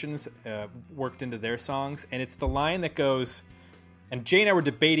musicians, worked into their songs, and it's the line that goes, and Jay and I were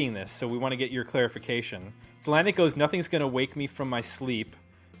debating this, so we want to get your clarification. It's the line that goes, "Nothing's going to wake me from my sleep,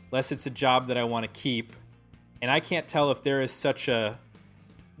 unless it's a job that I want to keep." And I can't tell if there is such a...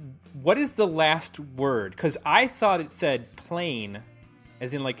 What is the last word? Because I thought it said plane,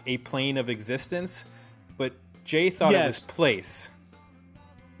 as in like a plane of existence, but Jay thought it was place.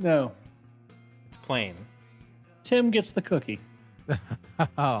 No. It's plane. Tim gets the cookie.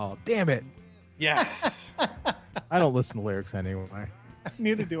 Oh, damn it. Yes. I don't listen to lyrics anyway.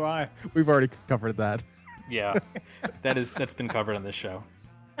 Neither do I. We've already covered that. Yeah. That's been covered on this show.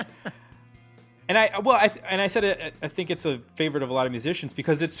 And I said it, I think it's a favorite of a lot of musicians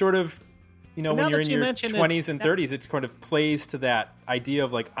because it's sort of, when you're in your 20s and 30s, it kind of plays to that idea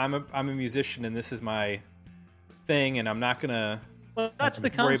of like I'm a musician and this is my thing, and I'm not gonna. Well, that's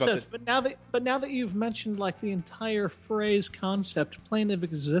the worry about concept. But now that you've mentioned like the entire phrase concept, plane of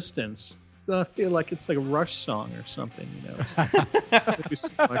existence, I feel like it's like a Rush song or something. You know, maybe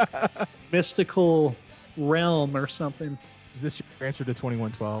some, like, mystical realm or something. Is this your answer to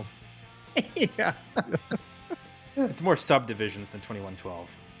 2112? Yeah. It's more subdivisions than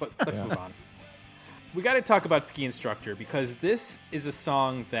 2112. But let's move on. We got to talk about Ski Instructor because this is a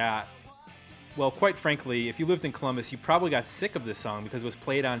song that, well, quite frankly, if you lived in Columbus, you probably got sick of this song because it was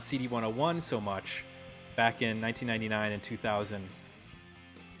played on CD 101 so much back in 1999 and 2000.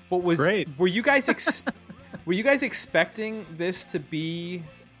 What was Great. Were you guys expecting this to be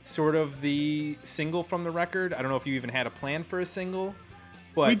sort of the single from the record? I don't know if you even had a plan for a single,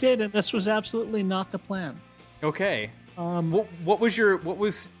 but We did, and this was absolutely not the plan. okay. What was your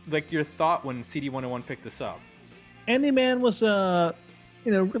thought when CD 101 picked this up? Andy Mann was a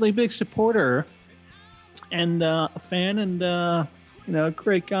really big supporter and a fan, and a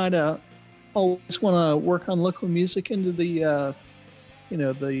great guy to always want to work on local music into the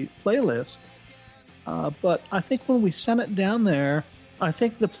the playlist. But I think when we sent it down there, I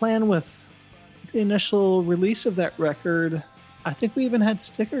think the plan with the initial release of that record, I think we even had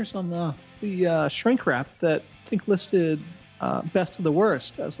stickers on the shrink wrap that I think listed Best of the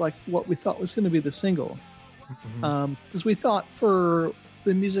Worst as like what we thought was going to be the single. Because we thought for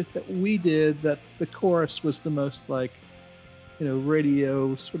the music that we did that the chorus was the most like,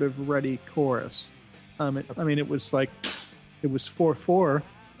 radio sort of ready chorus. It was like, it was 4/4.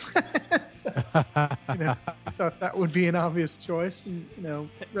 I thought that would be an obvious choice and,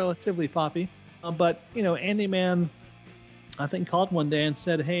 relatively poppy. But Andy Mann, I think, called one day and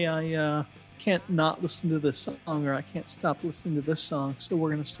said, hey, I can't not listen to this song, or I can't stop listening to this song, so we're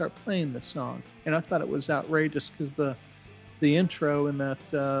going to start playing this song. And I thought it was outrageous because the intro and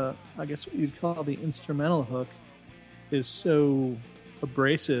that, I guess what you'd call the instrumental hook, is so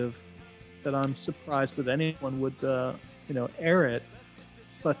abrasive that I'm surprised that anyone would, air it.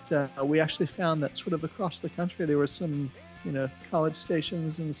 But we actually found that sort of across the country, there were some, college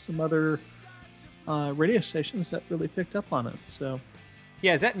stations and some other radio stations that really picked up on it. So,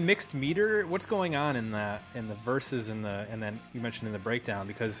 Yeah, is that mixed meter? What's going on in the verses and then you mentioned in the breakdown?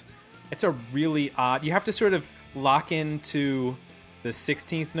 Because it's a really odd. You have to sort of lock into the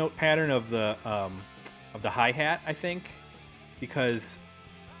 16th note pattern of the hi-hat, I think, because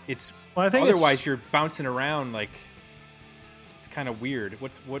it's otherwise you're bouncing around like it's kind of weird.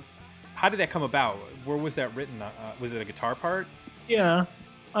 How did that come about? Where was that written? Was it a guitar part? Yeah,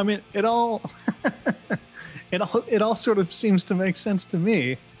 I mean, it all it all sort of seems to make sense to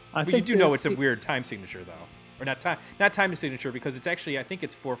me. But you do know it's a weird time signature, though, or not time signature, because it's actually, I think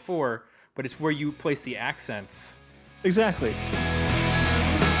it's 4/4, but it's where you place the accents. Exactly.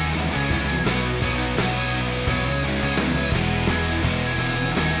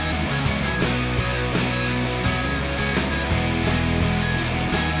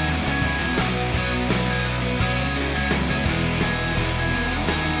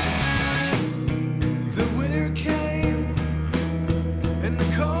 The winter came and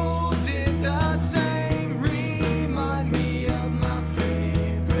the cold did the same. Remind me of my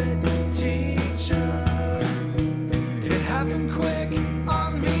favorite teacher. It happened quick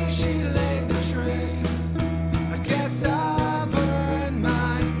on me, she laid the trick. I guess I've earned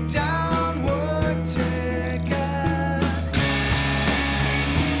my downward ticket.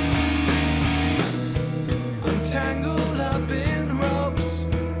 I'm tangled up in ropes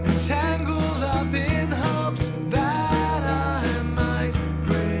and tangled up in hopes that I might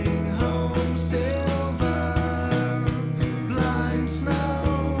bring home silver, blind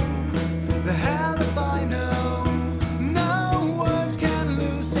snow. The hell if I know. No words can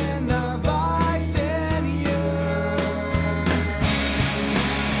loosen the vice in you.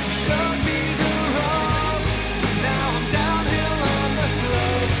 Showed me the ropes. Now I'm downhill on the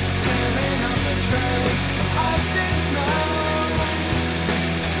slopes, tearing up the trail of ice and snow.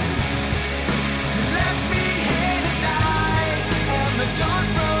 You left me here to die, and the dawn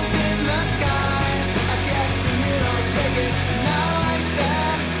froze in the sky. I guess you don't take it nice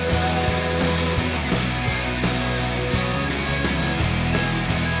and slow.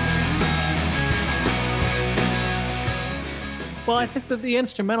 Well, I think that the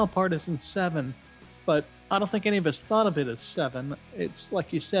instrumental part is in 7, but I don't think any of us thought of it as 7. It's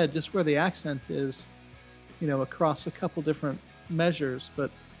like you said, just where the accent is, across a couple different measures.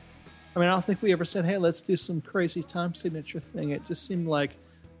 But I mean, I don't think we ever said, hey, let's do some crazy time signature thing. It just seemed like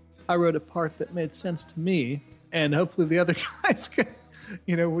I wrote a part that made sense to me, and hopefully the other guys could,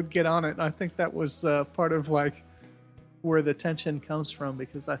 would get on it. And I think that was part of like, where the tension comes from,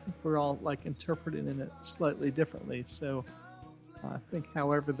 because I think we're all like interpreting it slightly differently. So I think,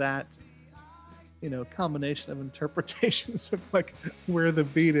 however, that combination of interpretations of like where the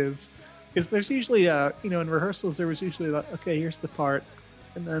beat is, because there's usually in rehearsals there was usually like, okay, here's the part,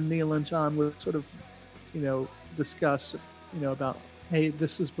 and then Neil and John would sort of discuss about, hey,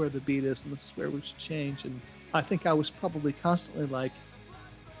 this is where the beat is and this is where we should change. And I think I was probably constantly like,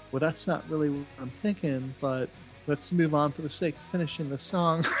 well, that's not really what I'm thinking, but let's move on for the sake of finishing the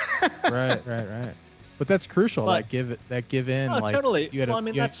song. Right. But that's crucial. But- that give in. Oh, like totally. you had Well, a I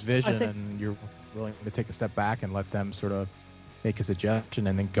mean, you had that's- I vision, think- and you're willing to take a step back and let them sort of make a suggestion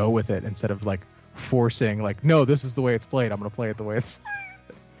and then go with it instead of like forcing, like, no, this is the way it's played. I'm going to play it the way it's.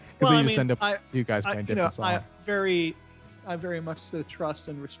 Because then you just end up with you guys playing different songs. I very much so trust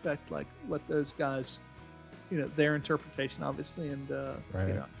and respect like what those guys, their interpretation, obviously, and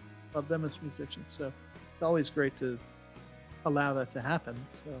Right. love them as musicians. So it's always great to allow that to happen.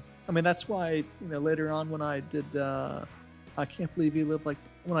 So I mean, that's why later on when I did I Can't Believe You Live, like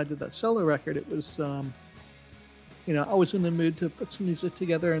when I did that solo record, it was I was in the mood to put some music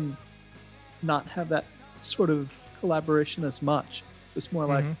together and not have that sort of collaboration as much. It was more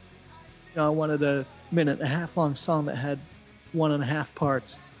like I wanted a 1.5-minute long song that had 1.5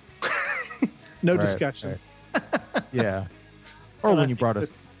 parts. No Right, discussion. right. Yeah. Or And I when you think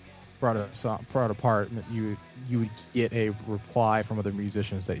brought a part, you would get a reply from other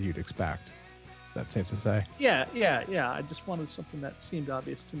musicians that you'd expect. That's safe to say. Yeah. I just wanted something that seemed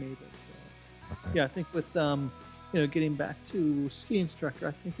obvious to me. But Right. yeah, I think with getting back to Ski Instructor,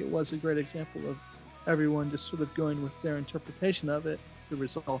 I think it was a great example of everyone just sort of going with their interpretation of it. The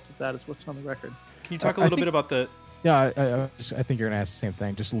result of that is what's on the record. Can you talk a I little think- bit about the? Yeah, I think you're gonna ask the same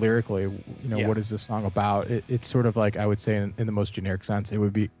thing. Just lyrically, Yeah. what is this song about? It's sort of like, I would say, in the most generic sense, it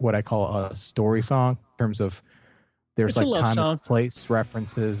would be what I call a story song in terms of there's It's a like love time song. and place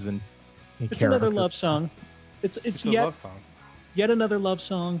references and It's another character. love song. It's It's a yet love song. yet another love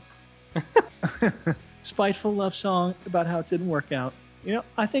song. Spiteful love song about how it didn't work out.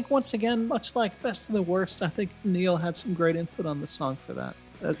 I think once again, much like Best of the Worst, I think Neil had some great input on the song for that.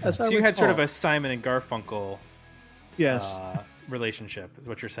 As I So you had sort of recall. a Simon and Garfunkel yes. relationship, is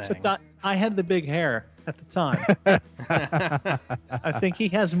what you're saying. Except I had the big hair at the time. I think he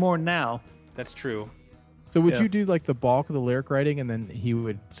has more now. That's true. So would Yeah. you do like the bulk of the lyric writing, and then he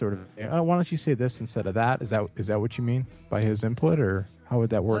would sort of, oh, why don't you say this instead of that? Is that what you mean by his input, or how would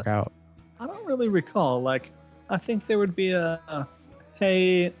that work out? I don't really recall. Like, I think there would be a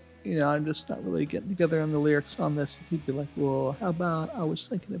hey, I'm just not really getting together on the lyrics on this. He'd be like, well, how about I was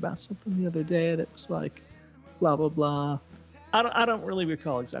thinking about something the other day that was like, blah blah blah. I don't really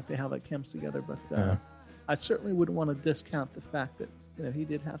recall exactly how that comes together, but Yeah. I certainly wouldn't want to discount the fact that he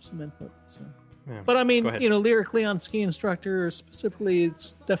did have some input. So. Yeah. But I mean, Go ahead. lyrically on Ski Instructor specifically,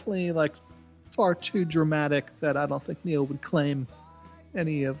 it's definitely like far too dramatic that I don't think Neil would claim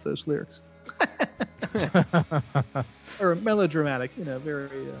any of those lyrics. Or melodramatic, very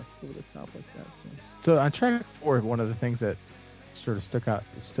over the top like that. So. So on track 4, one of the things that sort of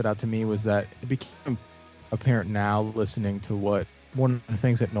stood out to me was that it became apparent now, listening to what one of the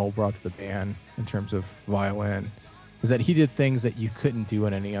things that Noel brought to the band in terms of violin is that he did things that you couldn't do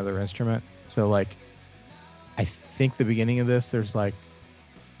in any other instrument. So like, I think the beginning of this, there's like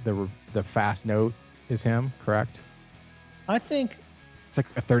the fast note is him, correct? I think It's like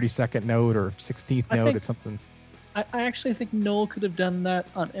a 30-second note or 16th I note. think- It's something I actually think Noel could have done that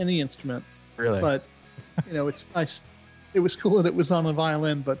on any instrument, really. but it's nice. It was cool that it was on a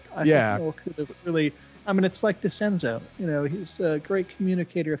violin, but I Yeah. think Noel could have really. I mean, it's like DeCenzo. He's a great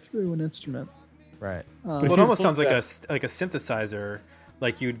communicator through an instrument. right. Well, if it you almost pull sounds like that- a synthesizer,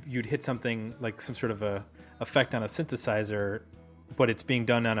 like you'd hit something like some sort of a effect on a synthesizer, but it's being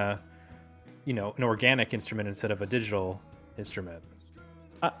done on a an organic instrument instead of a digital instrument.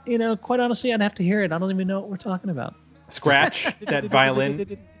 Quite honestly, I'd have to hear it. I don't even know what we're talking about. Scratch that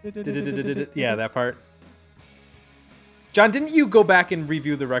violin, yeah, that part. John, didn't you go back and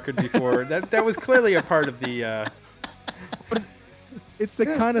review the record before? That was clearly a part of the. It's the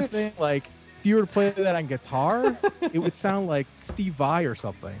kind of thing, like, if you were to play that on guitar, it would sound like Steve Vai or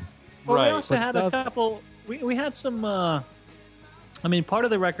something. Well, Right. we also But had that a was- couple. We had some. Part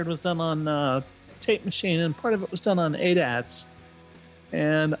of the record was done on tape machine, and part of it was done on ADATs.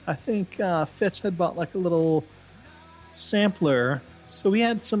 And I think Fitz had bought like a little sampler, so we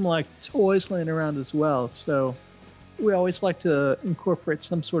had some like toys laying around as well. So we always like to incorporate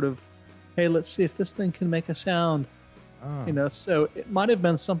some sort of, hey, let's see if this thing can make a sound. Oh. So it might have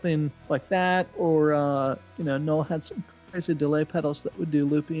been something like that, or Noel had some crazy delay pedals that would do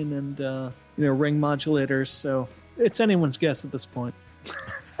looping and ring modulators. So It's anyone's guess at this point.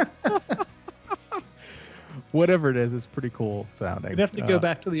 Whatever it is, it's pretty cool sounding. You'd have to go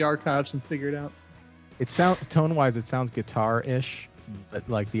back to the archives and figure it out. It tone wise, it sounds guitar-ish, but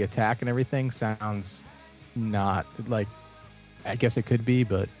like the attack and everything sounds not like. I guess it could be,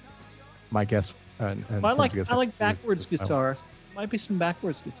 but my guess. Well, I like backwards guitar. Might be some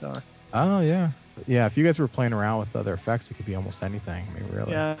backwards guitar. Oh yeah, yeah. If you guys were playing around with other effects, it could be almost anything. I mean,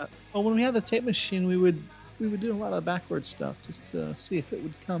 really. Yeah. Well, when we had the tape machine, we would do a lot of backwards stuff just to see if it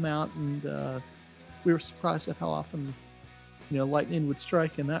would come out, and we were surprised at how often, lightning would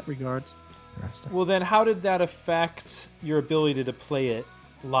strike in that regards. Interesting. Well, then how did that affect your ability to play it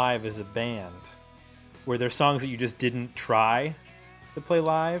live as a band? Were there songs that you just didn't try to play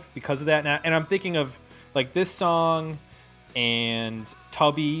live because of that? And I'm thinking of like this song and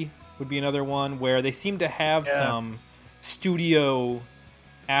Tubby would be another one where they seem to have some studio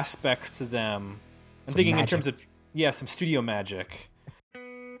aspects to them. I'm thinking magic. in terms of, some studio magic.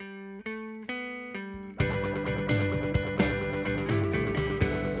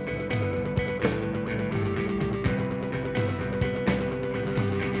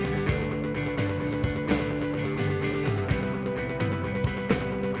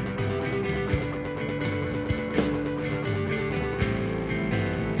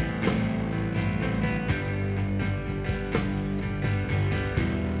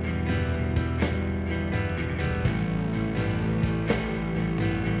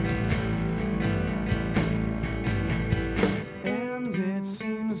 And it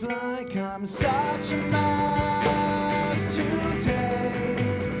seems like I'm such a mess today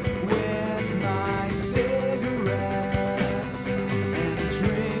with my cigarettes and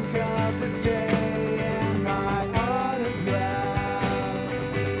drink of the day, and my autograph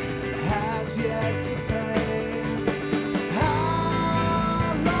has yet to pay.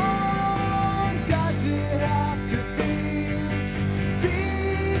 How long does it have to be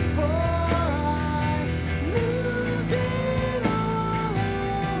before I lose it all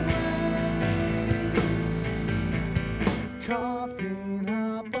away? Coughing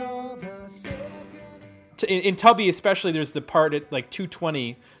up all the In Tubby especially, there's the part at like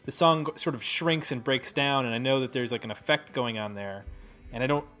 2:20, the song sort of shrinks and breaks down, and I know that there's like an effect going on there, and I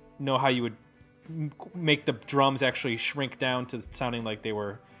don't know how you would make the drums actually shrink down to sounding like they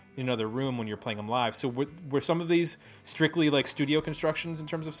were in another room when you're playing them live. So were some of these strictly like studio constructions in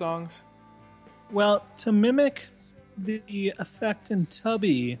terms of songs? Well, to mimic the effect in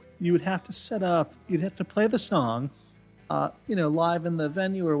Tubby, you would have to you'd have to play the song, live in the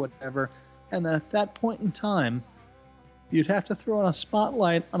venue or whatever, and then at that point in time, you'd have to throw on a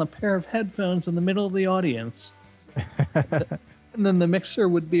spotlight on a pair of headphones in the middle of the audience, and then the mixer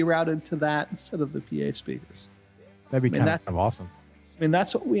would be routed to that instead of the PA speakers. That'd be I mean, kind of awesome. I mean,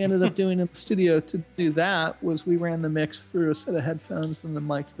 that's what we ended up doing in the studio. To do that was we ran the mix through a set of headphones and then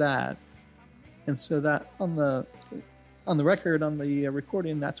mic'd that. And so that on the record, on the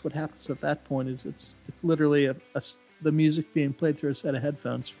recording, that's what happens at that point. Is it's literally the music being played through a set of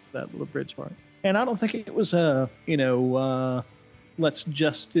headphones for that little bridge part. And I don't think it was let's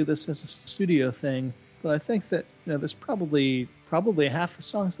just do this as a studio thing. But I think that there's probably half the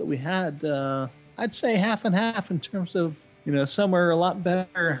songs that we had. I'd say half and half in terms of some are a lot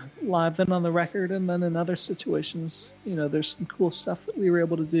better live than on the record, and then in other situations, there's some cool stuff that we were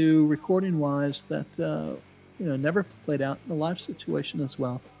able to do recording wise that never played out in a live situation as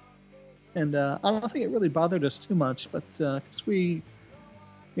well. And I don't think it really bothered us too much, but because we,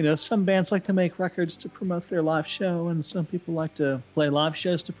 some bands like to make records to promote their live show, and some people like to play live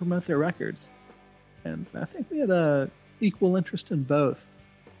shows to promote their records. And I think we had a equal interest in both.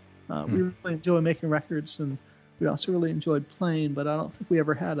 We really enjoy making records, and we also really enjoyed playing, but I don't think we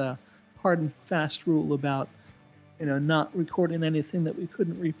ever had a hard and fast rule about, not recording anything that we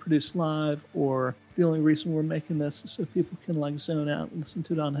couldn't reproduce live, or the only reason we're making this is so people can like zone out and listen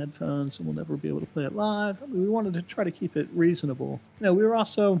to it on headphones and we'll never be able to play it live. I mean, we wanted to try to keep it reasonable. We were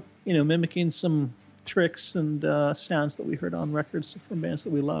also, mimicking some tricks and sounds that we heard on records from bands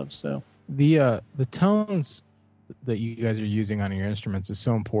that we love. So The tones that you guys are using on your instruments is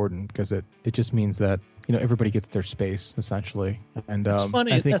so important because it just means that everybody gets their space essentially. And it's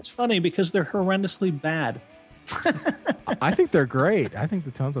funny. I think, That's funny because they're horrendously bad. I think they're great. I think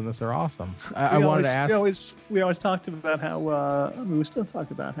the tones on this are awesome. I wanted to ask. We always talked about how we still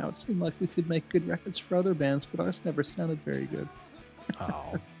talk about how it seemed like we could make good records for other bands, but ours never sounded very good.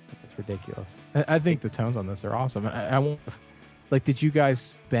 Oh, that's ridiculous. I think the tones on this are awesome. I wonder if, did you guys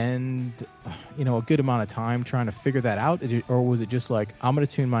spend, a good amount of time trying to figure that out? Or was it just like, I'm going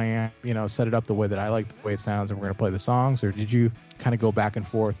to tune my amp, set it up the way that I like the way it sounds, and we're going to play the songs? Or did you kind of go back and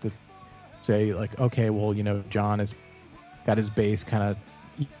forth to say like, okay, well, John has got his bass kind of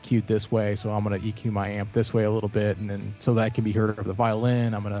EQ'd this way, so I'm going to EQ my amp this way a little bit, and then so that can be heard over the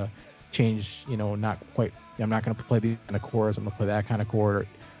violin. I'm going to change, not quite. I'm not going to play these kind of chords. I'm going to play that kind of chord.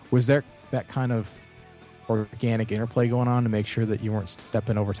 Was there that kind of organic interplay going on to make sure that you weren't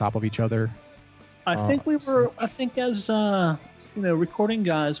stepping over top of each other? I think we were. I think as recording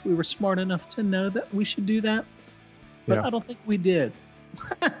guys, we were smart enough to know that we should do that, but Yeah. I don't think we did.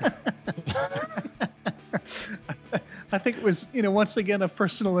 I think it was, once again, a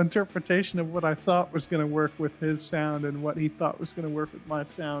personal interpretation of what I thought was going to work with his sound and what he thought was going to work with my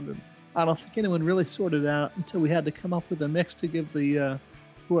sound, and I don't think anyone really sorted it out until we had to come up with a mix to give the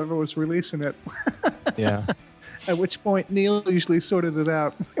whoever was releasing it. Yeah. At which point Neil usually sorted it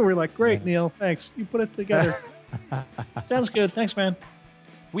out. We're like, great, Neil, thanks. You put it together. Sounds good. Thanks, man.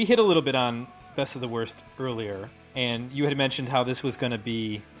 We hit a little bit on Best of the Worst earlier, and you had mentioned how this was going to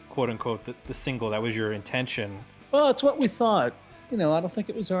be, quote unquote, the single. That was your intention. Well, it's what we thought. I don't think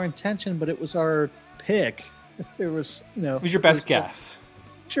it was our intention, but it was our pick. If there was, It was your best guess.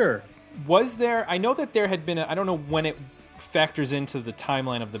 Sure. Was there, I know that there had been, I don't know when it factors into the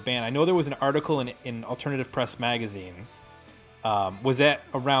timeline of the band. I know there was an article in Alternative Press magazine. Was that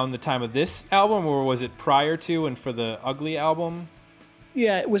around the time of this album, or was it prior to and for the Ugly album?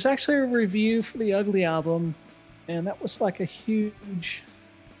 Yeah, it was actually a review for the Ugly album, and that was like a huge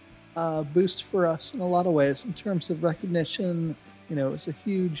boost for us in a lot of ways in terms of recognition. It was a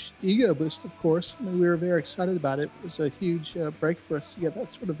huge ego boost, of course. I mean, we were very excited about it. It was a huge break for us to get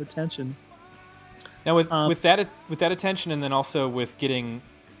that sort of attention. Now, with that attention, and then also with getting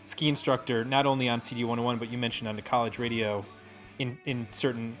Ski Instructor not only on CD 101, but you mentioned on the college radio in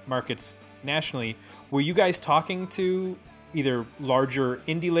certain markets nationally, were you guys talking to either larger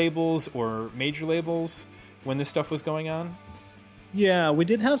indie labels or major labels when this stuff was going on? Yeah, we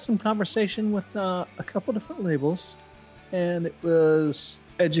did have some conversation with a couple different labels, and it was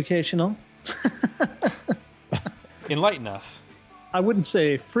educational. Enlighten us. I wouldn't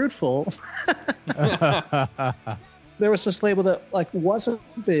say fruitful. There was this label that wasn't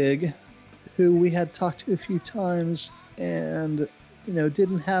big, who we had talked to a few times, and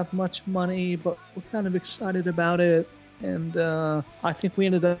didn't have much money, but were kind of excited about it. And I think we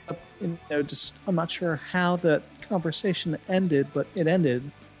ended up, just I'm not sure how that conversation ended, but it ended.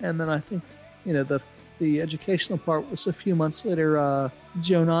 And then I think, the educational part was a few months later.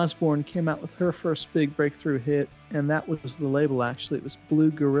 Joan Osborne came out with her first big breakthrough hit, and that was the label. Actually, it was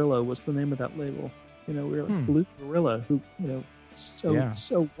Blue Gorilla was the name of that label. We were like Blue Gorilla, who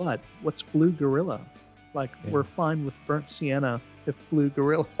so what? What's Blue Gorilla? We're fine with Burnt Sienna if Blue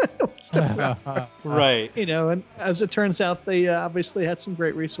Gorilla was to Right. and as it turns out, they obviously had some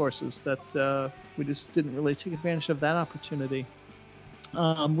great resources that we just didn't really take advantage of that opportunity.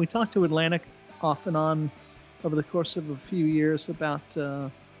 We talked to Atlantic off and on over the course of a few years about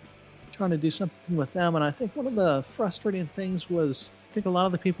trying to do something with them, and I think one of the frustrating things was I think a lot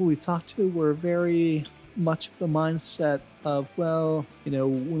of the people we talked to were very much of the mindset of, well,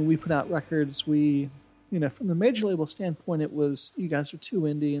 when we put out records, we from the major label standpoint, it was you guys are too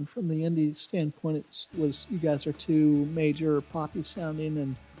indie, and from the indie standpoint, it was you guys are too major, poppy sounding,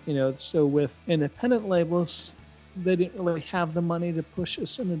 and so with independent labels, they didn't really have the money to push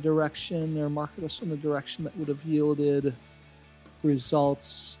us in a direction or market us in a direction that would have yielded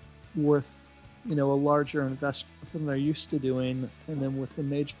results worth a larger investment than they're used to doing. And then with the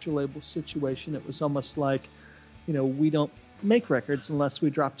major label situation, it was almost like, we don't make records unless we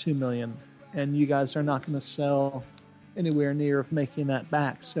drop 2 million, and you guys are not going to sell anywhere near of making that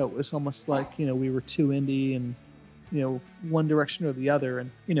back. So it was almost like, we were too indie and, one direction or the other. And,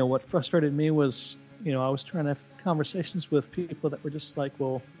 what frustrated me was, I was trying to have conversations with people that were just like,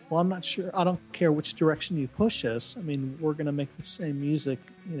 well, I'm not sure. I don't care which direction you push us. I mean, we're going to make the same music.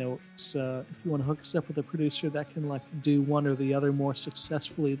 If you want to hook us up with a producer that can do one or the other more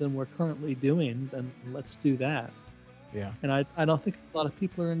successfully than we're currently doing, then let's do that. Yeah. And I don't think a lot of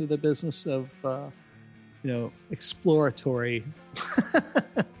people are into the business of, exploratory,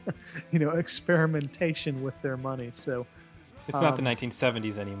 experimentation with their money. So It's not the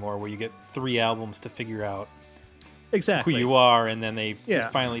 1970s anymore where you get 3 albums to figure out exactly who you are, and then they Yeah.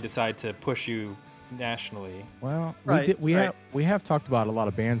 just finally decide to push you nationally. Well, Right, we right. have talked about a lot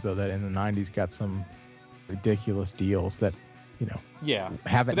of bands though that in the '90s got some ridiculous deals that Yeah.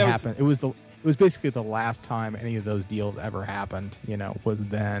 haven't But that was- happened. It was basically the last time any of those deals ever happened. Was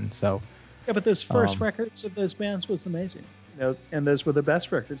then. So Yeah, but those first Um, records of those bands was amazing. And those were the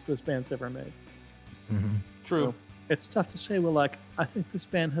best records those bands ever made. True. So it's tough to say, well, I think this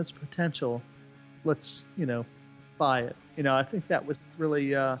band has potential. Let's, buy it. I think that was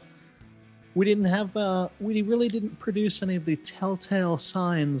really we didn't have we really didn't produce any of the telltale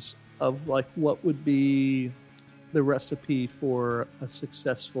signs of like what would be the recipe for a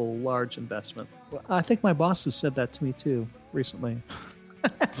successful large investment. Well, I think my boss has said that to me too recently.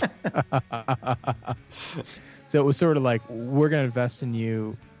 So it was sort of like, we're going to invest in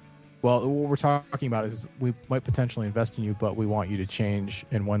you. Well, what we're talking about is we might potentially invest in you, but we want you to change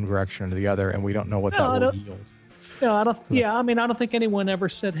in one direction or the other, and we don't know what that will yield. No, I don't. Yeah, I mean, I don't think anyone ever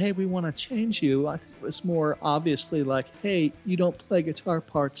said, "Hey, we want to change you." I think it was more obviously like, "Hey, you don't play guitar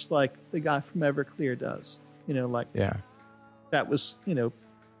parts like the guy from Everclear does." You know, like that was,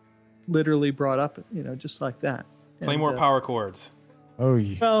 literally brought up, just like that. Play more power chords. Oh,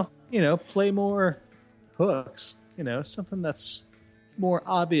 yeah. Well, play more hooks. Something that's more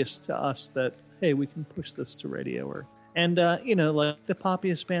obvious to us that, hey, we can push this to radio. And like the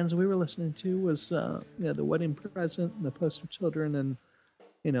poppiest bands we were listening to was The Wedding Present and the Poster Children and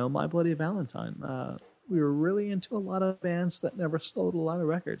My Bloody Valentine. We were really into a lot of bands that never sold a lot of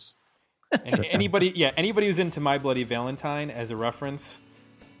records. And anybody who's into My Bloody Valentine as a reference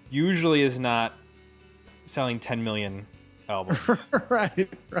usually is not selling 10 million albums. Right.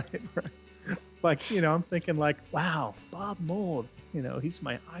 Like, I'm thinking like, wow, Bob Mould, he's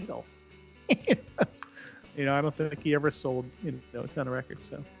my idol. I don't think he ever sold, a ton of records.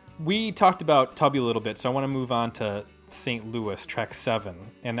 So we talked about Tubby a little bit, so I want to move on to St. Louis, track 7.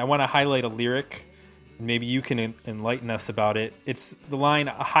 And I want to highlight a lyric. Maybe you can enlighten us about it. It's the line,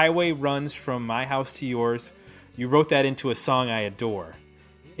 "A highway runs from my house to yours. You wrote that into a song I adore."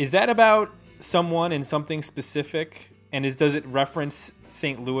 Is that about someone and something specific? And does it reference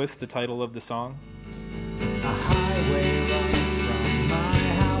St. Louis, the title of the song? A highway runs from my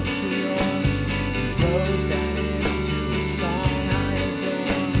house to yours. You wrote that into a song I adore.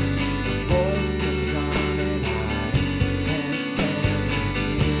 The voice comes on and I can't stand to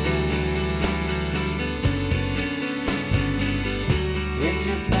hear it. It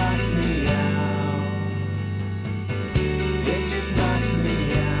just knocks me out. It just knocks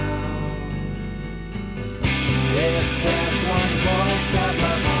me out. If there's one voice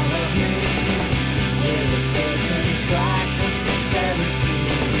above all of me, with a certain track of sincerity,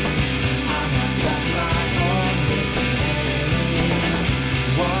 I'm not got my own with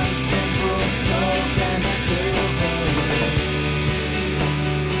one simple smoke and a silver ring.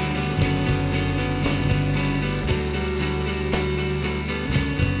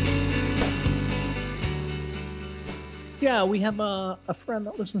 Yeah, we have a friend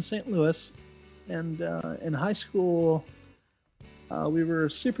that lives in St. Louis. And in high school, we were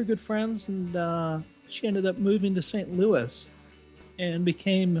super good friends, and she ended up moving to St. Louis and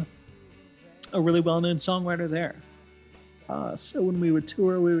became a really well-known songwriter there. So when we would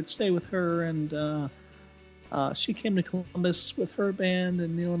tour, we would stay with her, and she came to Columbus with her band,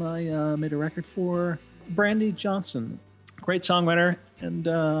 and Neil and I made a record for her. Brandy Johnson, great songwriter, and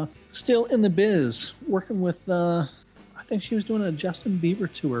still in the biz, working with, I think she was doing a Justin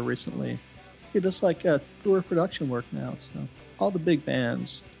Bieber tour recently. He does like tour production work now, so all the big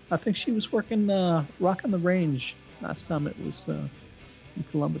bands. I think she was working Rock on the Range last time it was in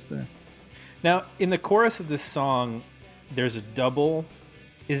Columbus there. Now, in the chorus of this song, there's a double.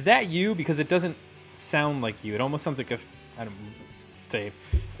 Is that you? Because it doesn't sound like you. It almost sounds like it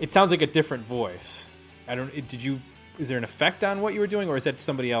sounds like a different voice. Is there an effect on what you were doing, or is that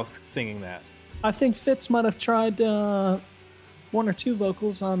somebody else singing that? I think Fitz might have tried one or two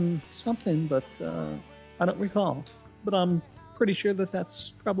vocals on something, but I don't recall. But I'm pretty sure that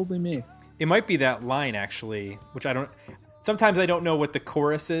that's probably me. It might be that line, actually, which sometimes I don't know what the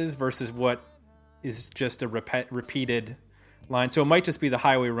chorus is versus what is just a repeated line. So it might just be the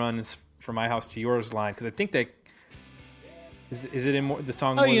highway runs from my house to yours line, because I think that is it in the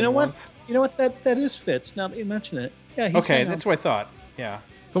song more than once? You know what? That is Fitz, now that you mention it. Yeah, okay, that's what I thought. Yeah.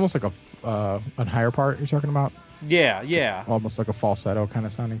 It's almost like a higher part you're talking about. Yeah. Almost like a falsetto kind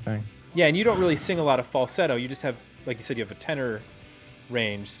of sounding thing. Yeah, and you don't really sing a lot of falsetto. You just have, like you said, you have a tenor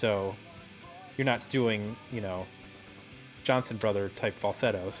range, so you're not doing, Johnson Brother type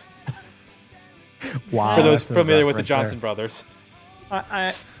falsettos. Wow. For those familiar with the Johnson Brothers.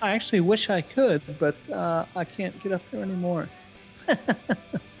 I actually wish I could, but I can't get up there anymore.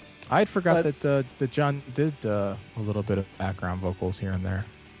 I had forgot that John did a little bit of background vocals here and there.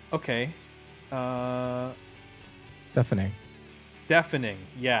 Okay. Deafening,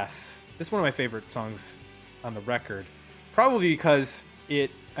 yes. This is one of my favorite songs on the record. Probably because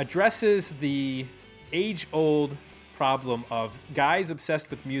it addresses the age-old problem of guys obsessed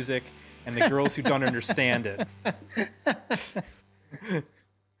with music and the girls who don't understand it.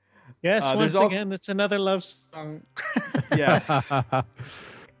 Yes, once again, it's another love song. Yes.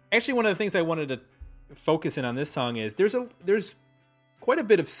 Actually, one of the things I wanted to focus in on this song is there's quite a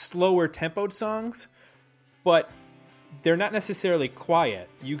bit of slower tempoed songs, but they're not necessarily quiet.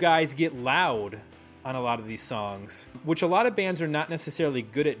 You guys get loud on a lot of these songs, which a lot of bands are not necessarily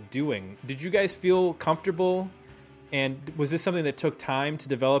good at doing. Did you guys feel comfortable? And was this something that took time to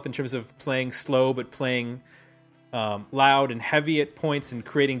develop in terms of playing slow but playing loud and heavy at points and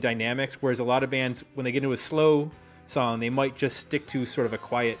creating dynamics? Whereas a lot of bands, when they get into a slow song, they might just stick to sort of a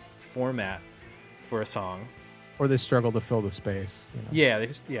quiet format for a song. Or they struggle to fill the space. You know?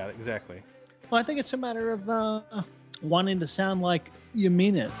 Yeah, exactly. Well, I think it's a matter of wanting to sound like you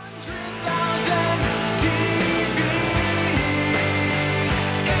mean it. 100,000 TV,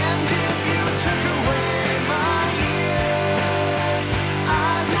 and if you took away my ears,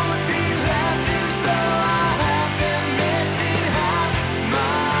 I would be left as though I have been missing half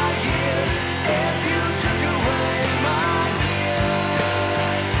my years. If you took away my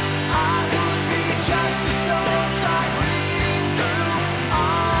ears, I would be just a soul siren through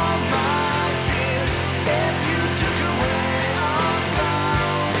all my fears. If you took away all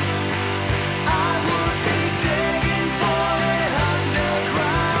sound, I would be digging for it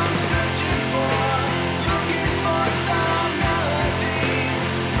underground, searching for, looking for some melody,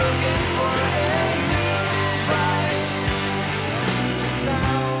 looking for a new price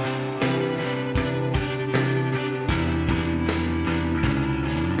sound.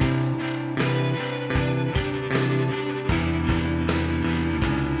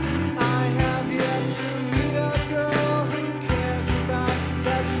 I have yet to meet a girl who cares about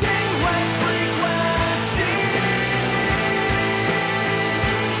distinguished frequencies.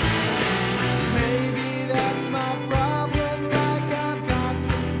 Maybe that's my problem, like I've got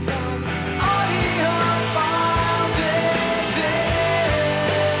some kind of audiophile disease.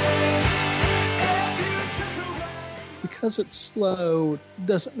 If you took away Because it's slow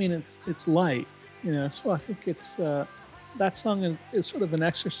doesn't mean it's light, you know. So I think it's that song is sort of an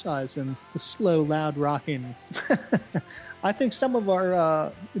exercise in the slow, loud rocking. I think some of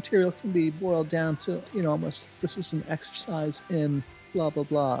our material can be boiled down to, you know, almost this is an exercise in blah blah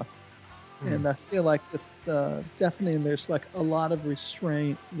blah. And I feel like with deafening, there's like a lot of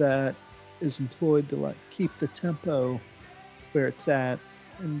restraint that is employed to like keep the tempo where it's at.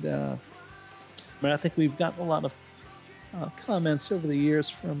 And but I think we've gotten a lot of comments over the years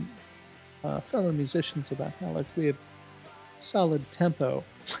from fellow musicians about how like we have solid tempo.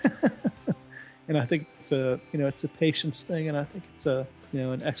 And I think it's a patience thing, and I think it's an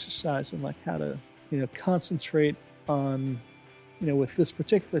exercise in like how to concentrate on, with this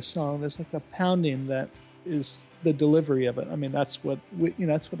particular song, there's like a pounding that is the delivery of it. I mean, that's what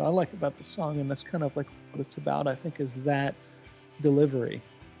that's what I like about the song, and that's kind of like what it's about. I think is that delivery,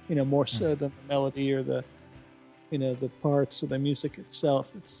 more so than the melody or the parts or the music itself.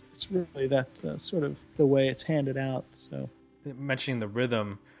 It's really that sort of the way it's handed out. So mentioning the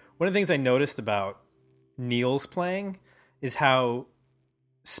rhythm, one of the things I noticed about Neil's playing is how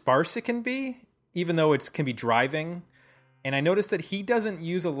sparse it can be, even though it can be driving. And I noticed that he doesn't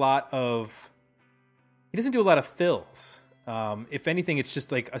do a lot of fills. If anything, it's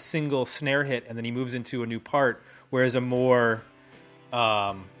just like a single snare hit, and then he moves into a new part. Whereas a more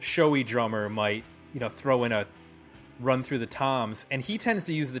showy drummer might, throw in a run through the toms, and he tends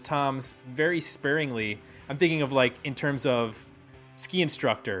to use the toms very sparingly. I'm thinking of like in terms of Ski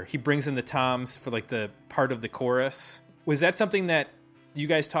Instructor, he brings in the toms for like the part of the chorus. Was that something that you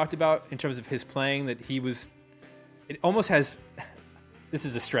guys talked about in terms of his playing, that it almost has, this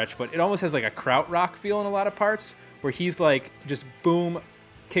is a stretch, but it almost has like a krautrock feel in a lot of parts, where he's like just boom,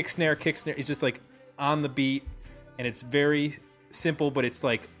 kick snare. He's just like on the beat, and it's very simple, but it's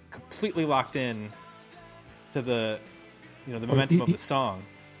like completely locked in to the the momentum of the song.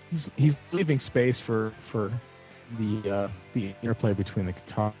 He's leaving space for the interplay between the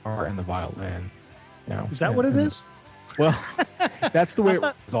guitar and the violin. Is that what it is? Well, that's the way it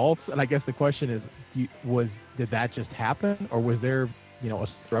results. And I guess the question is, did that just happen, or was there a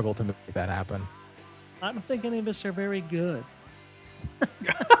struggle to make that happen? I don't think any of us are very good.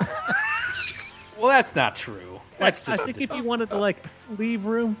 Well, that's not true. That's just. I think if you wanted to like leave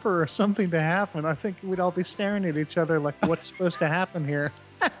room for something to happen, I think we'd all be staring at each other like, what's supposed to happen here?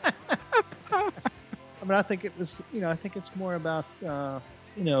 I mean, I think it was, I think it's more about,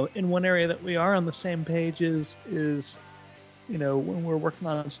 in one area that we are on the same page is, when we're working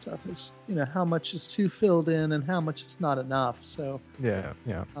on stuff is, how much is too filled in and how much is not enough. So yeah.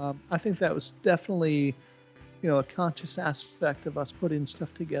 I think that was definitely, a conscious aspect of us putting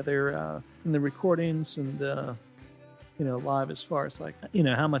stuff together in the recordings and, live, as far as like,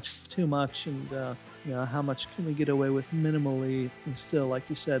 how much is too much and, You know, how much can we get away with minimally and still, like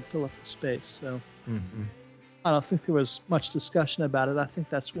you said, fill up the space? So Mhm. I don't think there was much discussion about it. I think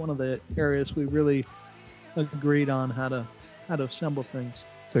that's one of the areas we really agreed on how to assemble things.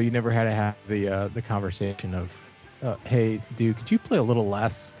 So you never had to have the conversation of, hey, dude, could you play a little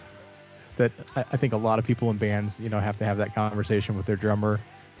less? That I think a lot of people in bands, have to have that conversation with their drummer.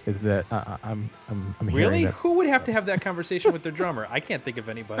 Is that I'm hearing Really? that. Who would have to have that conversation with their drummer? I can't think of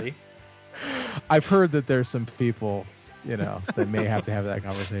anybody. I've heard that there's some people, that may have to have that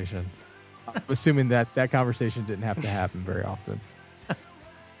conversation. I'm assuming that conversation didn't have to happen very often.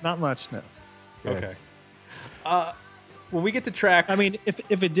 Not much, no. Good. Okay. When we get to tracks, I mean,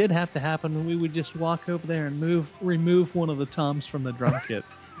 if it did have to happen, we would just walk over there and remove one of the toms from the drum kit.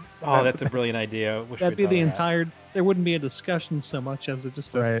 oh, that's a brilliant idea. Wish That'd we'd be the thought of entire. There wouldn't be a discussion so much as it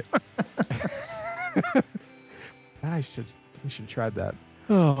just. Right. We should try that.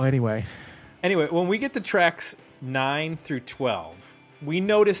 Oh, anyway. Anyway, when we get to tracks 9 through 12, we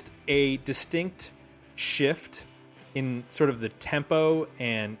noticed a distinct shift in sort of the tempo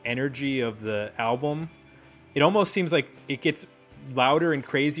and energy of the album. It almost seems like it gets louder and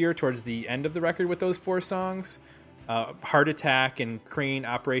crazier towards the end of the record with those 4 songs. Heart Attack and Crane,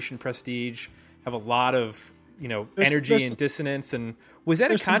 Operation Prestige have a lot of, energy and dissonance. And was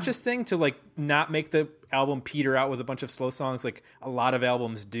that a conscious thing to like not make the album peter out with a bunch of slow songs like a lot of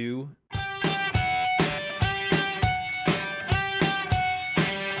albums do?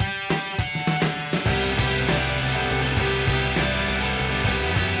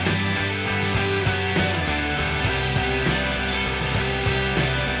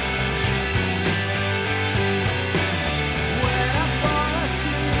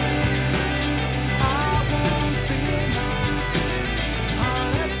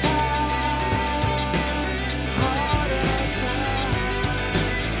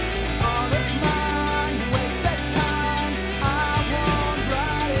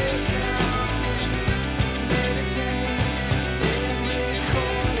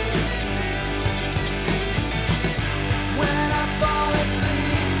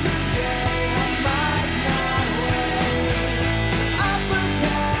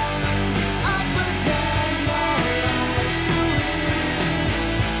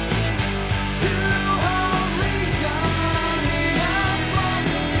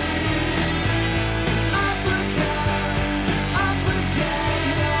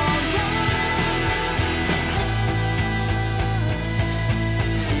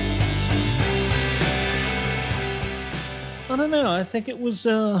 I don't know. I think it was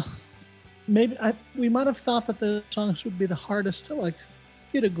maybe we might have thought that the songs would be the hardest to like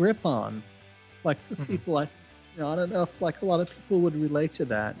get a grip on, like for people. I don't know if like a lot of people would relate to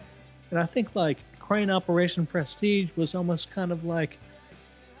that, and I think like Crane Operation Prestige was almost kind of like,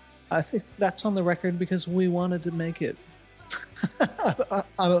 I think that's on the record because we wanted to make it. I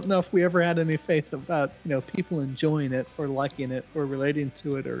don't know if we ever had any faith about people enjoying it or liking it or relating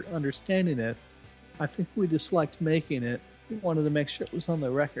to it or understanding it. I think we just liked making it. We wanted to make sure it was on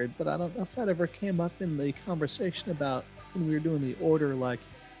the record, but I don't know if that ever came up in the conversation about when we were doing the order, like,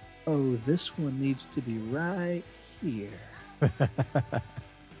 oh, this one needs to be right here.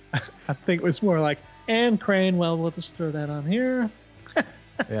 I think it was more like, and Crane, well, we'll just throw that on here.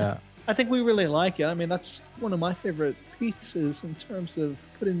 Yeah. I think we really like it. I mean, that's one of my favorite pieces in terms of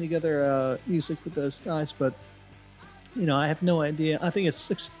putting together music with those guys, but I have no idea. I think it's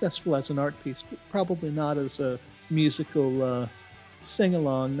successful as an art piece, but probably not as a musical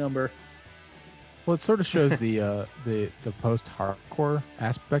sing-along number. Well, it sort of shows the post-hardcore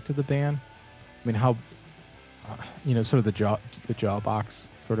aspect of the band. I mean, how sort of the Jawbox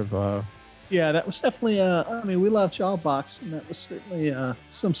sort of. Yeah, that was definitely. I mean, we love Jawbox, and that was certainly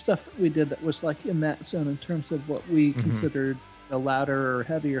some stuff that we did that was like in that zone in terms of what we considered the louder or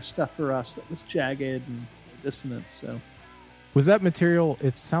heavier stuff for us. That was jagged and dissonant. So, was that material?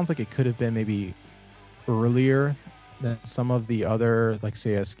 It sounds like it could have been maybe earlier than some of the other, like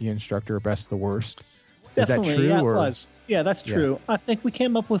say a Ski Instructor, Best the Worst. Definitely, is that true? Yeah, or? It was. Yeah, that's true. I think we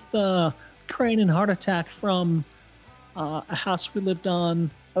came up with Crane and Heart Attack from a house we lived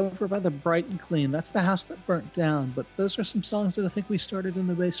on over by the Brighton Clean. That's the house that burnt down. But those are some songs that I think we started in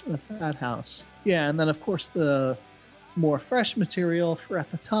the basement of that house. Yeah, and then of course the more fresh material for at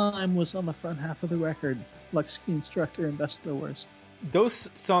the time was on the front half of the record, like Ski Instructor and Best of the Worst. Those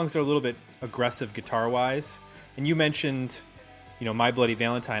songs are a little bit aggressive guitar-wise. And you mentioned, My Bloody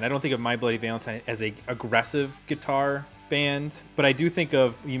Valentine. I don't think of My Bloody Valentine as a aggressive guitar band, but I do think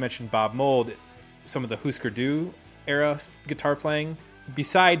of, you mentioned Bob Mould, some of the Husker Du era guitar playing.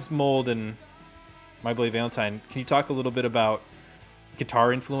 Besides Mould and My Bloody Valentine, can you talk a little bit about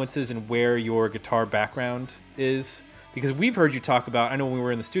guitar influences and where your guitar background is, because we've heard you talk about, I know when we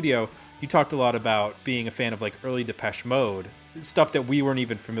were in the studio, you talked a lot about being a fan of like early Depeche Mode, stuff that we weren't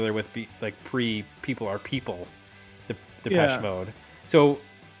even familiar with, like pre People Are People, the Depeche Mode. So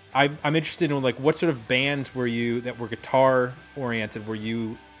I'm interested in like what sort of bands were you that were guitar oriented were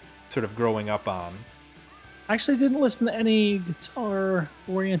you sort of growing up on? I actually didn't listen to any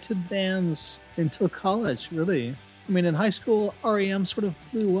guitar-oriented bands until college, really. I mean, in high school, REM sort of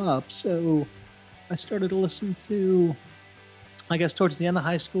blew up, so I started to listen to, I guess, towards the end of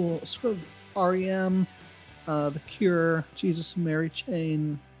high school, sort of REM, The Cure, Jesus and Mary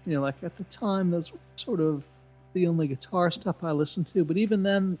Chain. You know, like at the time, those were sort of the only guitar stuff I listened to. But even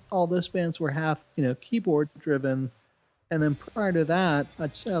then, all those bands were half, you know, keyboard-driven. And then prior to that,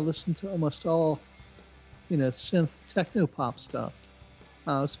 I'd say I listened to almost all, you know, synth techno pop stuff.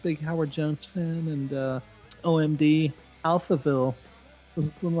 I was a big Howard Jones fan, and OMD, Alphaville was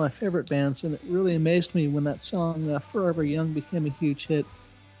one of my favorite bands, and it really amazed me when that song Forever Young became a huge hit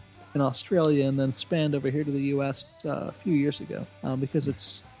in Australia and then spanned over here to the US a few years ago, because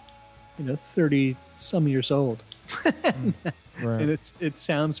it's, you know, 30 some years old. Right. And it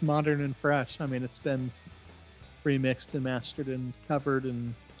sounds modern and fresh. I mean, it's been remixed and mastered and covered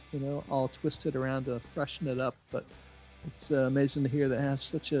and, you know, all twisted around to freshen it up, but it's amazing to hear that it has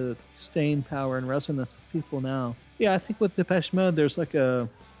such a staying power and resonance to people now. Yeah, I think with Depeche Mode, there's like I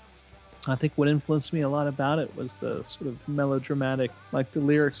think what influenced me a lot about it was the sort of melodramatic, like the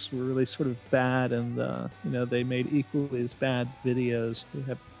lyrics were really sort of bad, and, you know, they made equally as bad videos. They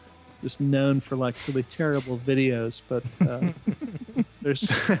have just known for like really terrible videos, but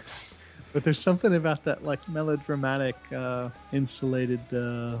there's something about that like melodramatic, insulated,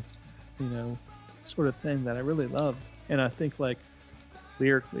 you know, sort of thing that I really loved. And I think like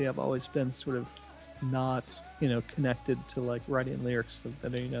lyrically, I've always been sort of not, you know, connected to like writing lyrics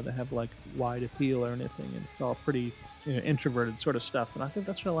that, you know, that have like wide appeal or anything. And it's all pretty, you know, introverted sort of stuff. And I think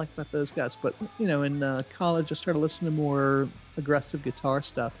that's what I like about those guys. But, you know, in college, I started listening to more aggressive guitar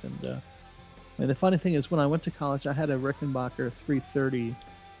stuff. And I mean, the funny thing is when I went to college, I had a Rickenbacker 330,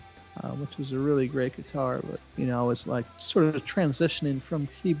 which was a really great guitar, but, you know, I was like sort of transitioning from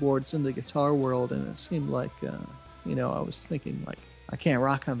keyboards into the guitar world, and it seemed like, you know, I was thinking like, I can't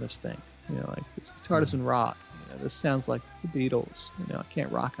rock on this thing, you know, like this guitar doesn't rock, you know, this sounds like the Beatles, you know, I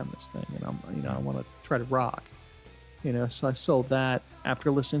can't rock on this thing, and you know, I want to try to rock, you know, so I sold that after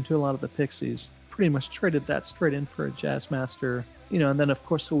listening to a lot of the Pixies, pretty much traded that straight in for a Jazzmaster, you know, and then of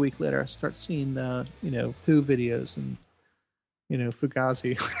course a week later I start seeing, you know, Who videos and, you know,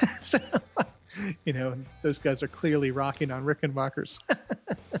 Fugazi. So, you know, those guys are clearly rocking on Rickenbackers.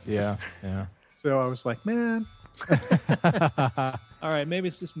 Yeah. So I was like, man. All right, maybe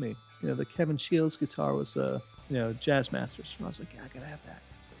it's just me. You know, the Kevin Shields guitar was you know, Jazzmaster. So I was like, yeah, I gotta have that.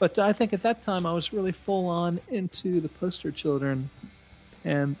 But I think at that time I was really full on into the Poster Children,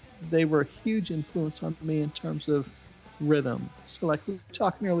 and they were a huge influence on me in terms of rhythm. So like we were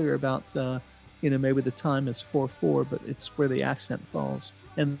talking earlier about you know, maybe the time is 4/4, but it's where the accent falls.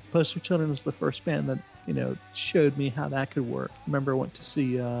 And Poster Children was the first band that, you know, showed me how that could work. I remember I went to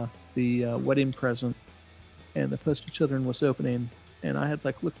see the Wedding Present, and the Poster Children was opening, and I had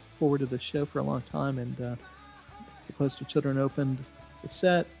like looked forward to the show for a long time, and the Poster Children opened the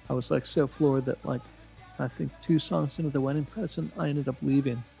set. I was like so floored that like I think 2 songs into the Wedding Present, I ended up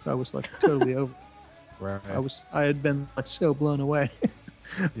leaving. So I was like totally over. Right. I had been like so blown away.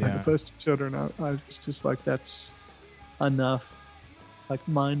 Yeah. By the Poster Children, I was just like, that's enough, like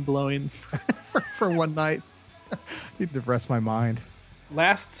mind-blowing for one night. Need to rest my mind.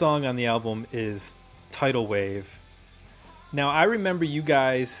 Last song on the album is Tidal Wave. Now, I remember you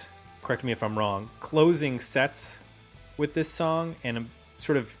guys, correct me if I'm wrong, closing sets with this song and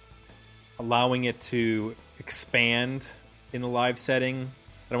sort of allowing it to expand in the live setting.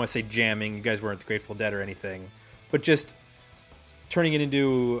 I don't want to say jamming. You guys weren't the Grateful Dead or anything, but just turning it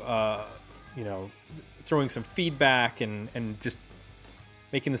into, you know, throwing some feedback and just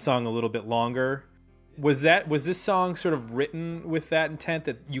making the song a little bit longer. Was this song sort of written with that intent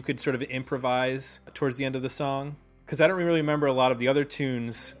that you could sort of improvise towards the end of the song? Because I don't really remember a lot of the other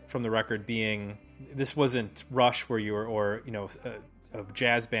tunes from the record being, this wasn't Rush where you were, or, you know, a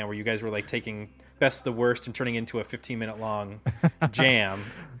jazz band where you guys were like taking Best of the Worst and turning into a 15-minute long jam.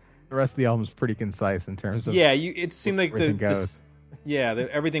 The rest of the album's pretty concise in terms of it seemed like everything goes.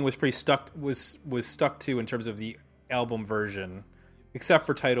 Everything was pretty stuck to in terms of the album version, except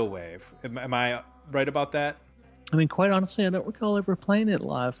for Tidal Wave. Am I right about that? I mean, quite honestly, I don't recall ever playing it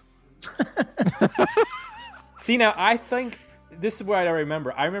live. See, now I think this is what I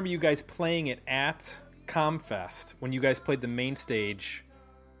remember. I remember you guys playing it at ComFest when you guys played the main stage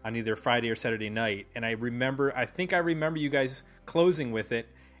on either Friday or Saturday night, and I think I remember you guys closing with it,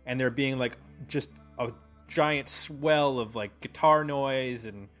 and there being like just a giant swell of like guitar noise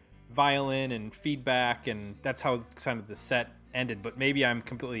and violin and feedback, and that's how kind of the set ended. But maybe I'm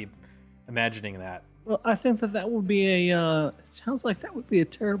completely imagining that. Well, I think that would be it sounds like that would be a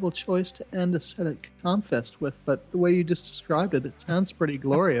terrible choice to end a set at ComFest with, but the way you just described it, it sounds pretty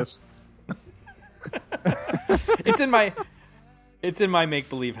glorious. It's in my make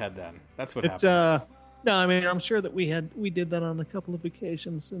believe head. Then that's what It's happened. no, I mean, I'm sure that we did that on a couple of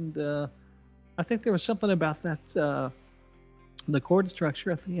occasions, and I think there was something about that the chord structure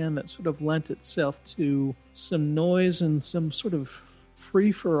at the end that sort of lent itself to some noise and some sort of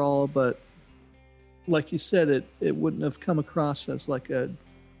free for all, but like you said, it wouldn't have come across as like a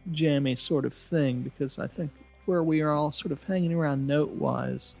jammy sort of thing, because I think where we are all sort of hanging around note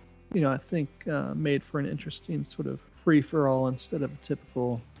wise, I think made for an interesting sort of free for all instead of a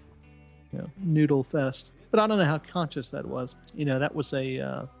typical noodle fest. But I don't know how conscious that was. That was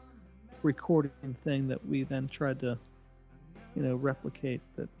a recording thing that we then tried to replicate.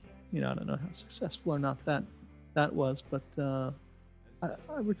 That I don't know how successful or not that was, but I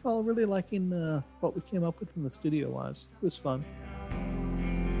recall really liking what we came up with in the studio wise. It was fun.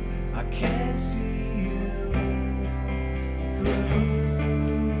 I can't see you through.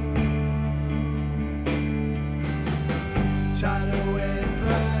 Tidal wave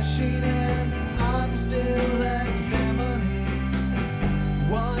crashing and I'm still examining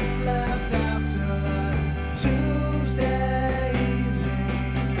what's left after last Tuesday evening,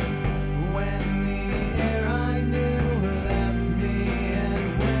 when the air I knew left me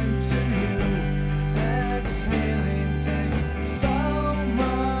and went to you. Exhaling takes so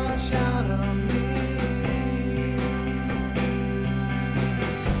much out of me.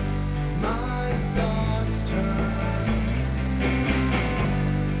 My thoughts turn.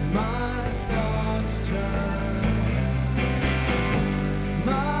 My thoughts turn.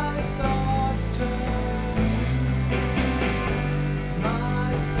 My thoughts turn.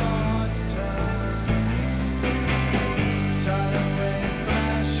 My thoughts turn. Tidal wave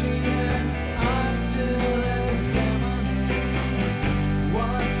crashing and I'm still examining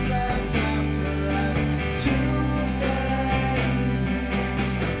what's left after last Tuesday evening,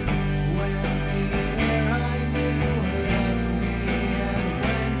 when the air I knew left me and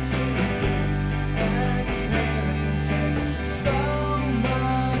went to you. Exhaling takes so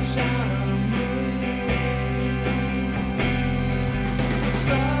much out of me.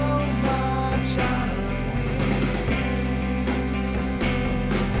 So much out of me.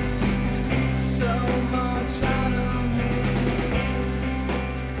 So much out of me.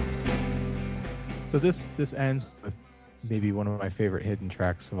 So this ends with maybe one of my favorite hidden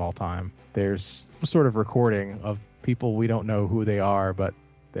tracks of all time. There's some sort of recording of people we don't know who they are, but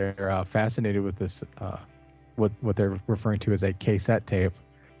they're fascinated with this, what they're referring to as a cassette tape.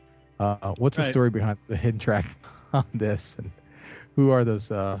 What's the Right. story behind the hidden track on this, and who are those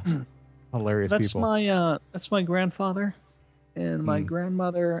hilarious That's people? that's my grandfather and my Hmm.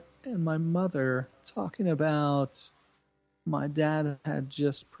 grandmother and my mother talking about my dad had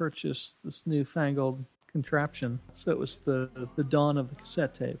just purchased this newfangled contraption. So it was the dawn of the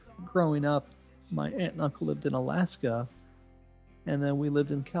cassette tape. Growing up, my aunt and uncle lived in Alaska, and then we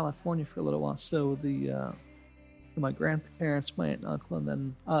lived in California for a little while. So my grandparents, my aunt and uncle, and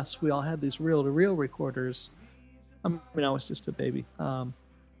then us, we all had these reel-to-reel recorders. I mean, I was just a baby.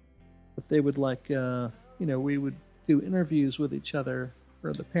 But they would we would do interviews with each other,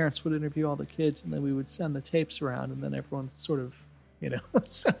 or the parents would interview all the kids, and then we would send the tapes around, and then everyone sort of,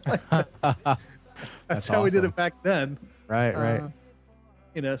 so like that's how we did awesome. it back then. Right.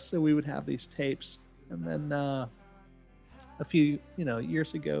 So we would have these tapes, and then a few,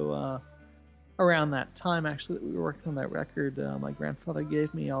 years ago, around that time actually that we were working on that record, my grandfather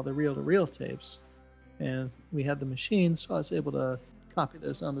gave me all the reel-to-reel tapes, and we had the machine, so I was able to copy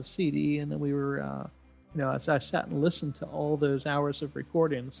those on the CD, and then we were, as I sat and listened to all those hours of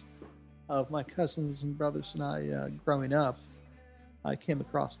recordings of my cousins and brothers and I growing up, I came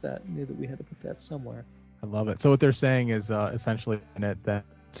across that and knew that we had to put that somewhere. I love it. So what they're saying is essentially in it that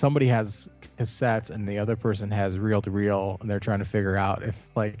somebody has cassettes and the other person has reel-to-reel, and they're trying to figure out if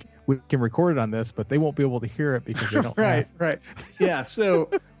like we can record it on this, but they won't be able to hear it because they don't right, have. right. Yeah. So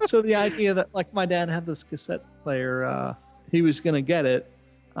the idea that like my dad had this cassette player, he was going to get it,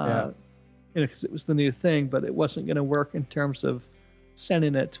 because it was the new thing, but it wasn't going to work in terms of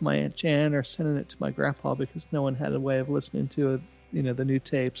sending it to my Aunt Jan or sending it to my grandpa, because no one had a way of listening to it, the new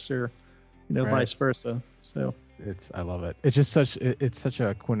tapes, or Right. vice versa. So I love it. It's just such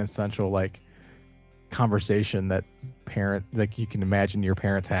a quintessential like conversation that like you can imagine your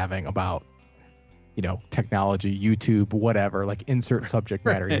parents having about, technology, YouTube, whatever, like insert subject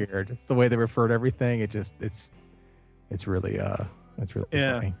matter Right. here. Just the way they refer to everything, it's really Yeah.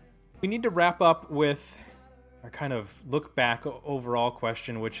 funny. We need to wrap up with our kind of look back overall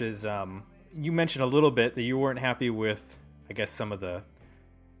question, which is you mentioned a little bit that you weren't happy with, I guess, some of the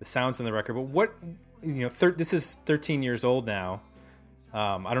sounds in the record. But what, this is 13 years old now.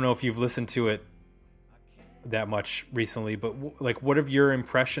 I don't know if you've listened to it that much recently, but what are your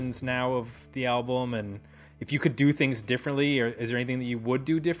impressions now of the album? And if you could do things differently, or is there anything that you would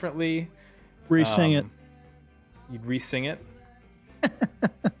do differently? Re-sing it. You'd re-sing it?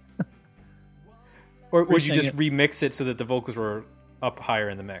 Or would you Re-sing just it. remix it so that the vocals were up higher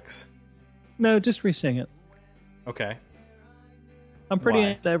in the mix? No, just re-sing it. Okay. I'm pretty Why?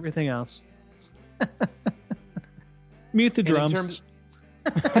 into everything else. Mute the And in drums. terms-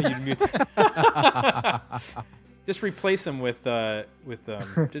 You'd mute- Just replace them with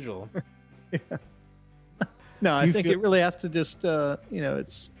digital. No, Do you I think feel- it really has to just,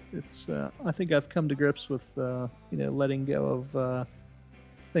 it's. I think I've come to grips with, letting go of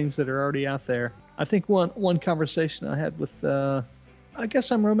things that are already out there. I think one conversation I had with, I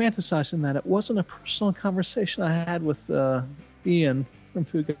guess I'm romanticizing that. It wasn't a personal conversation I had with Ian from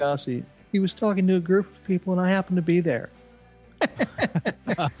Fugazi. He was talking to a group of people, and I happened to be there.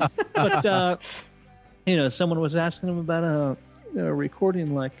 But someone was asking him about a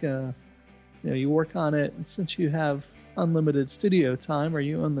recording, like, you work on it, and since you have unlimited studio time, or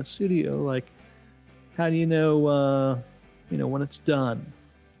you own the studio, like, how do you know, when it's done?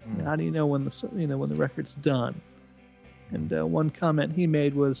 How do you know when the record's done? And one comment he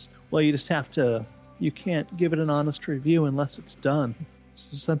made was, well, you can't give it an honest review unless it's done.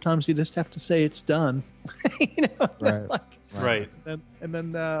 So sometimes you just have to say it's done. Right. Right. And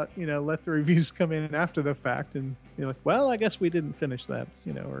then let the reviews come in after the fact, and you're like, well, I guess we didn't finish that,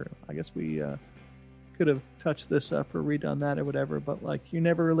 or I guess we could have touched this up or redone that or whatever. But like, you're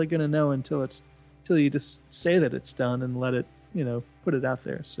never really going to know until you just say that it's done and let it, put it out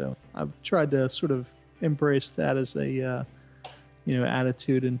there. So I've tried to sort of embrace that as a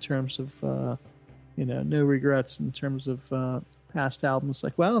attitude in terms of no regrets in terms of past albums.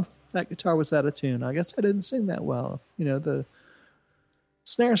 Like, well, that guitar was out of tune, I guess I didn't sing that well. The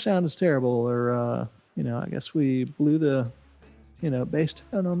snare sound is terrible, or I guess we blew the bass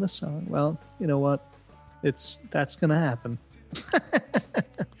tone on this song. Well, you know what, that's gonna happen.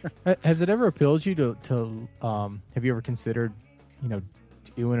 Has it ever appealed you to have you ever considered,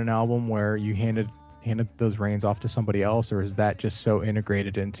 doing an album where you handed those reins off to somebody else, or is that just so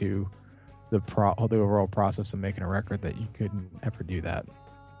integrated into the overall process of making a record that you couldn't ever do that?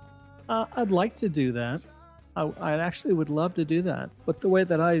 I'd like to do that. I actually would love to do that. But the way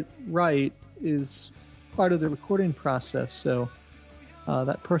that I write is part of the recording process. So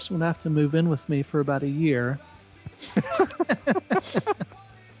that person would have to move in with me for about a year.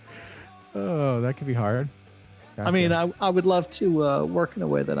 Oh, that could be hard. I mean, Gotcha. I would love to work in a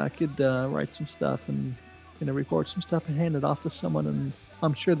way that I could write some stuff and record some stuff and hand it off to someone. And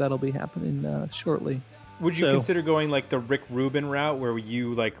I'm sure that'll be happening shortly. Would you So- consider going like the Rick Rubin route, where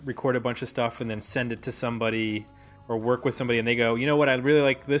you like record a bunch of stuff and then send it to somebody, or work with somebody and they go, you know what, I really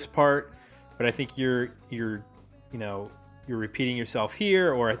like this part, but I think you're repeating yourself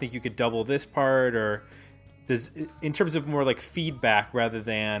here, or I think you could double this part, or in terms of more like feedback rather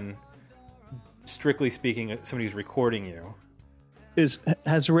than strictly speaking somebody who's recording you?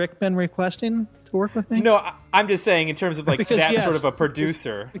 Has Rick been requesting to work with me? No, I'm just saying in terms of like Because, that yes, sort of a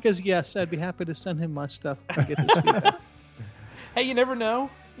producer. Because yes, I'd be happy to send him my stuff if I get his feedback. Hey, you never know.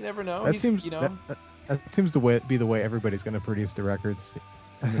 You never know. that He's, seems that seems to be the way everybody's going to produce the records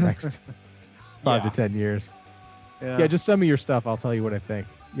in the next 5 to 10 years. Yeah, just send me your stuff. I'll tell you what I think.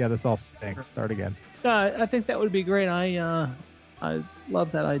 Yeah, that's all. Thanks. Start again. No, I think that would be great. I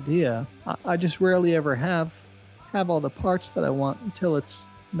love that idea. I just rarely ever have all the parts that I want until it's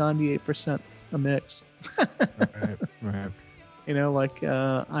 98% a mix. Right.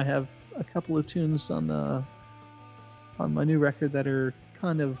 I have a couple of tunes on my new record that are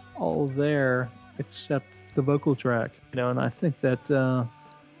kind of all there except the vocal track. And I think that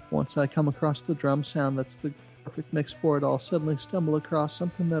once I come across the drum sound that's the perfect mix for it, I'll suddenly stumble across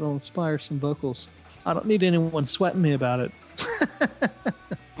something that'll inspire some vocals. I don't need anyone sweating me about it.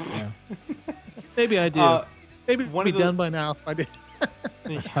 Yeah. Maybe I do. Maybe one it'd of be the- done by now if I did.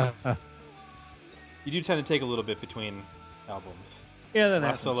 You do tend to take a little bit between albums. Yeah, that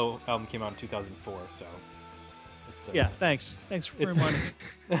Last happens. solo album came out in 2004, so it's, Yeah, thanks. Thanks for It's- reminding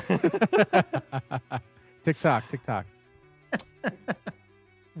me. TikTok.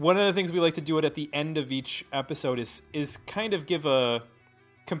 one of the things we like to do it at the end of each episode is kind of give a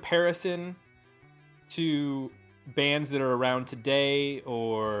comparison to bands that are around today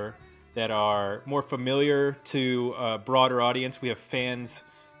or that are more familiar to a broader audience. We have fans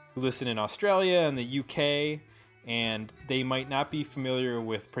who listen in Australia and the UK, and they might not be familiar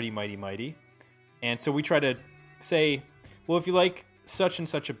with Pretty Mighty Mighty. And so we try to say, well, if you like such and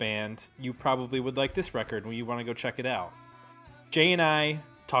such a band, you probably would like this record and you want to go check it out. Jay and I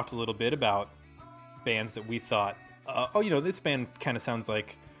talked a little bit about bands that we thought, this band kind of sounds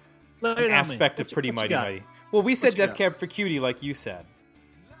like an aspect of Pretty Mighty Mighty. Well, we said Death Cab for Cutie, like you said.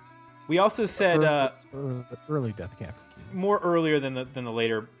 We also said early Death Cab. More earlier than the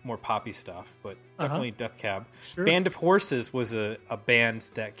later, more poppy stuff, but definitely Death Cab. Sure. Band of Horses was a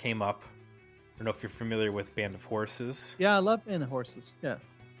band that came up. I don't know if you're familiar with Band of Horses. Yeah, I love Band of Horses. Yeah.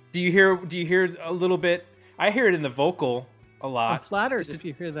 Do you hear a little bit? I hear it in the vocal a lot. I'm flattered if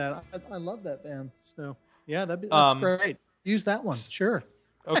you hear that. I love that band. So yeah, that's great. Use that one. Sure.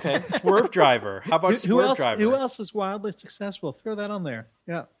 Okay. Swerve Driver. How about Swerve Driver? Who else is wildly successful? Throw that on there.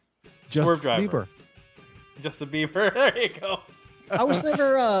 Yeah. Swerve Driver. Bieber. Just a Bieber. There you go. I was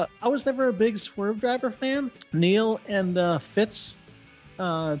never a big Swerve Driver fan. Neil and Fitz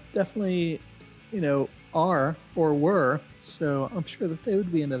definitely, are or were. So I'm sure that they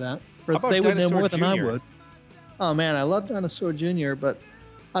would be into that. Or How about they would know Dinosaur more than I Jr.? would. Oh man, I love Dinosaur Jr., but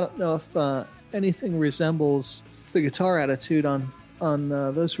I don't know if anything resembles the guitar attitude on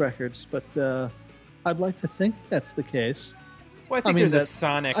those records. But I'd like to think that's the case. Well, I think there's a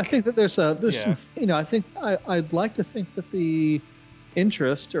sonic. I think that there's some. Yeah. I think I'd like to think that the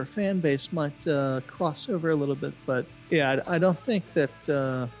interest or fan base might cross over a little bit, but yeah, I don't think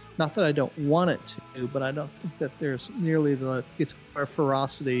that. Not that I don't want it to, but I don't think that there's nearly the guitar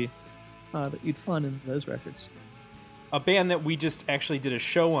ferocity that you'd find in those records. A band that we just actually did a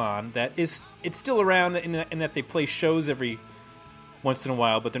show on it's still around in that they play shows every once in a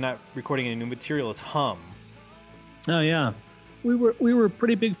while, but they're not recording any new material. Is Hum. Oh yeah, we were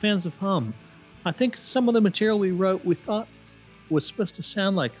pretty big fans of Hum. I think some of the material we wrote we thought was supposed to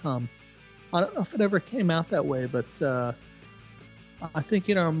sound like Hum. I don't know if it ever came out that way, but I think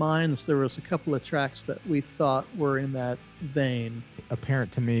in our minds there was a couple of tracks that we thought were in that vein.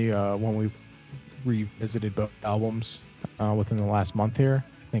 Apparent to me when we revisited both albums within the last month here.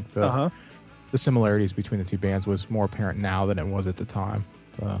 I think the similarities between the two bands was more apparent now than it was at the time.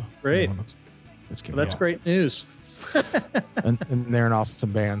 Great. That's great news. and they're an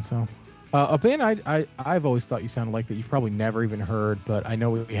awesome band. So a band I've always thought you sounded like that you've probably never even heard, but I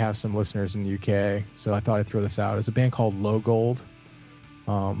know we have some listeners in the UK, so I thought I'd throw this out. It's a band called Low Gold.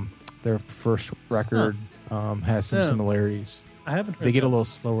 Their first record has some similarities. I haven't heard They get that. a little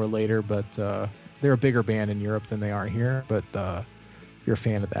slower later, but they're a bigger band in Europe than they are here. But if you're a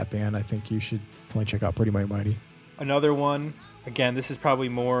fan of that band, I think you should definitely check out Pretty Mighty Mighty. Another one. Again, this is probably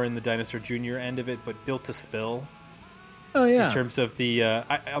more in the Dinosaur Jr. end of it, but Built to Spill. Oh yeah. In terms of the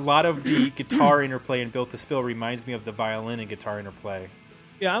a lot of the guitar interplay in Built to Spill reminds me of the violin and guitar interplay.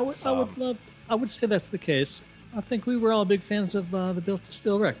 Yeah, I would say that's the case. I think we were all big fans of the Built to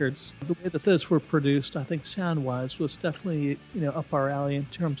Spill records. The way that those were produced, I think sound-wise, was definitely up our alley in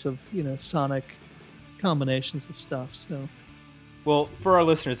terms of sonic combinations of stuff. So, Well, for our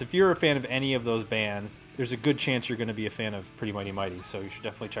listeners, if you're a fan of any of those bands, there's a good chance you're going to be a fan of Pretty Mighty Mighty. So you should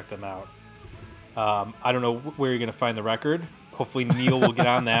definitely check them out. I don't know where you're going to find the record. Hopefully Neil will get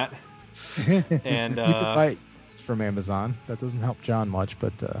on that. And you can buy it from Amazon. That doesn't help John much,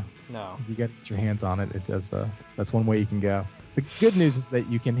 but no. if you get your hands on it, it does. That's one way you can go. The good news is that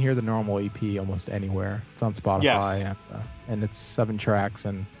you can hear the normal EP almost anywhere. It's on Spotify, Yes. and it's 7 tracks,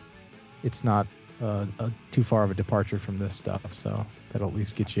 and it's not too far of a departure from this stuff. So that'll at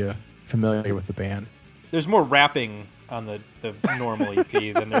least get you familiar with the band. There's more rapping on the normal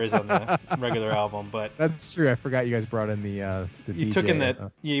EP than there is on the regular album, but That's true. I forgot you guys brought in the you DJ, took in that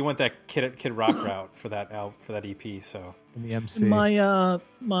you went that Kid Rock route for that for that EP. So in the MC.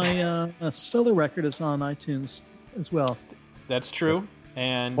 my solo record is on iTunes as well. that's true.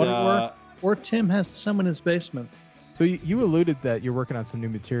 And Or Tim has some in his basement. So you alluded that you're working on some new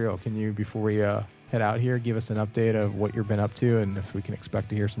material. Can you, before we head out here, give us an update of what you've been up to and if we can expect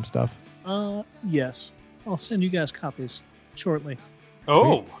to hear some stuff? Yes. I'll send you guys copies shortly.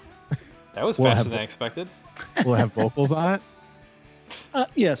 oh, that was We'll faster have than the- I expected. Will it have vocals on it?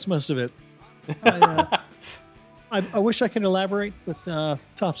 Yes, most of it. I wish I could elaborate, but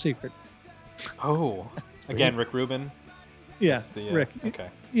top secret. Oh, again, Rick Rubin. Yeah, That's the, Rick. Okay.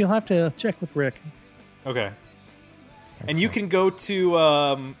 You'll have to check with Rick. Okay. And you can go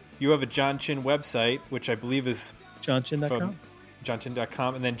to you have a John Chin website, which I believe is JohnChin.com. from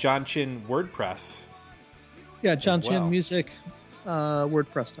JohnChin.com, and then John Chin WordPress, Yeah, John well. Chin Music,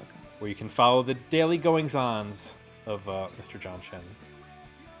 WordPress.com. where you can follow the daily goings-ons of Mr. John Chin.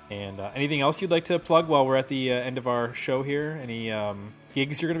 And anything else you'd like to plug while we're at the end of our show here? Any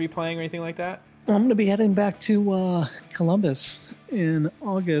gigs you're going to be playing or anything like that? I'm going to be heading back to Columbus in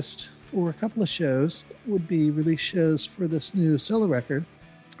August for a couple of shows. That would be release shows for this new solo record.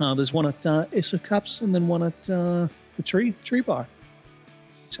 There's one at Ace of Cups and then one at the Tree Bar,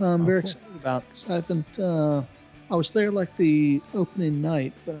 which I'm very excited about because I haven't. I was there like the opening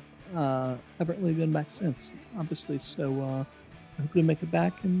night, but haven't really been back since, obviously. So I'm hoping to make it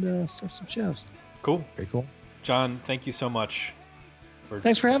back and start some shows. Cool. Very cool. John, thank you so much.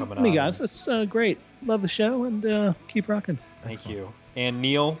 Thanks for having coming me, on. guys. That's great. Love the show and keep rocking. Thank you. And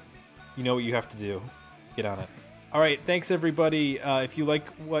Neil, you know what you have to do. Get on it. All right. Thanks, everybody. If you like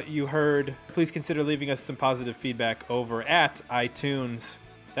what you heard, please consider leaving us some positive feedback over at iTunes.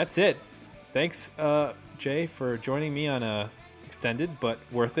 That's it. Thanks, Jay, for joining me on a extended but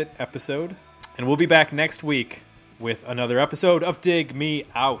worth it episode. And we'll be back next week with another episode of Dig Me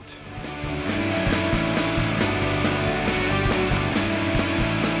Out.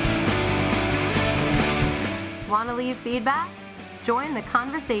 Want to leave feedback? Join the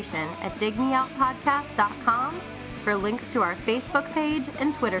conversation at digmeoutpodcast.com for links to our Facebook page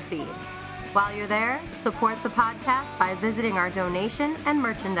and Twitter feed. While you're there, support the podcast by visiting our donation and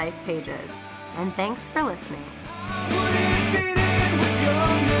merchandise pages. And thanks for listening. Would it fit in with your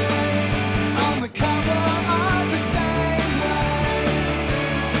name on the cover of the same way?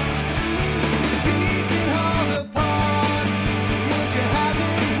 Piecing all the parts, would you have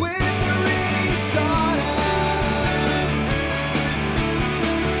it with the restarter?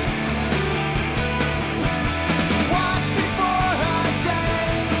 Watch me for a day.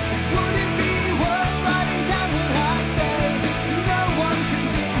 Would it be worth writing down what I say? No one can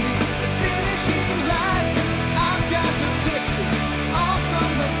beat me. Finishing last. I've got the pictures all from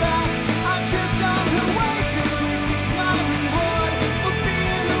the back. I tripped on the way to receive my reward for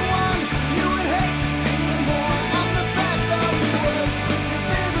being the one you would hate to see more. I'm the best of the worst, your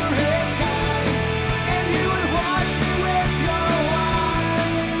favorite kind, and you would wash me with your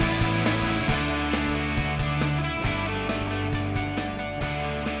wine.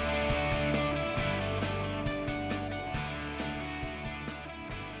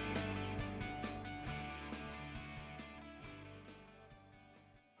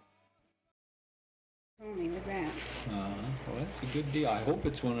 Tony, what's that? Well, that's a good deal. I hope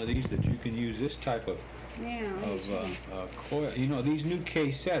it's one of these that you can use this type of Yeah. coil. You know, these new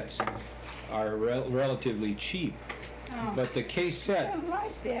cassettes are relatively cheap, Oh. but the I cassette don't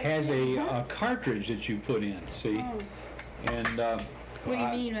like that. has a cartridge that you put in. See, Oh. and What do you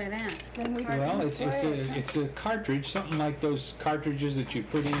mean by that? Then we well, it's a cartridge, something like those cartridges that you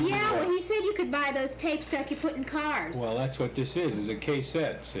put in. Yeah, well, he said you could buy those tapes like you put in cars. Well, that's what this is a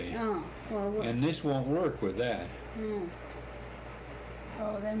cassette. See, Oh, well, and this won't work with that. oh.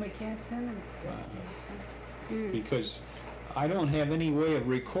 Oh, then we can't send them. That's it. Mm. Because I don't have any way of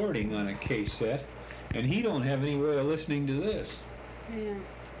recording on a cassette, and he don't have any way of listening to this. Yeah.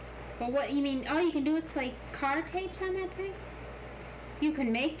 Well, what you mean? All you can do is play car tapes on that thing? You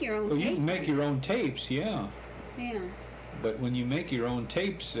can make your own Well, tapes. you can make your own tapes, yeah. Yeah. But when you make your own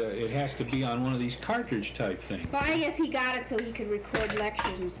tapes, it has to be on one of these cartridge type things. Well, I guess he got it so he could record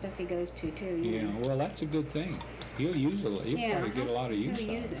lectures and stuff he goes to too. You Yeah, know? well, that's a good thing. He'll use it. He'll Yeah. probably get a lot of use He'll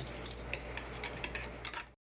out use of it. it.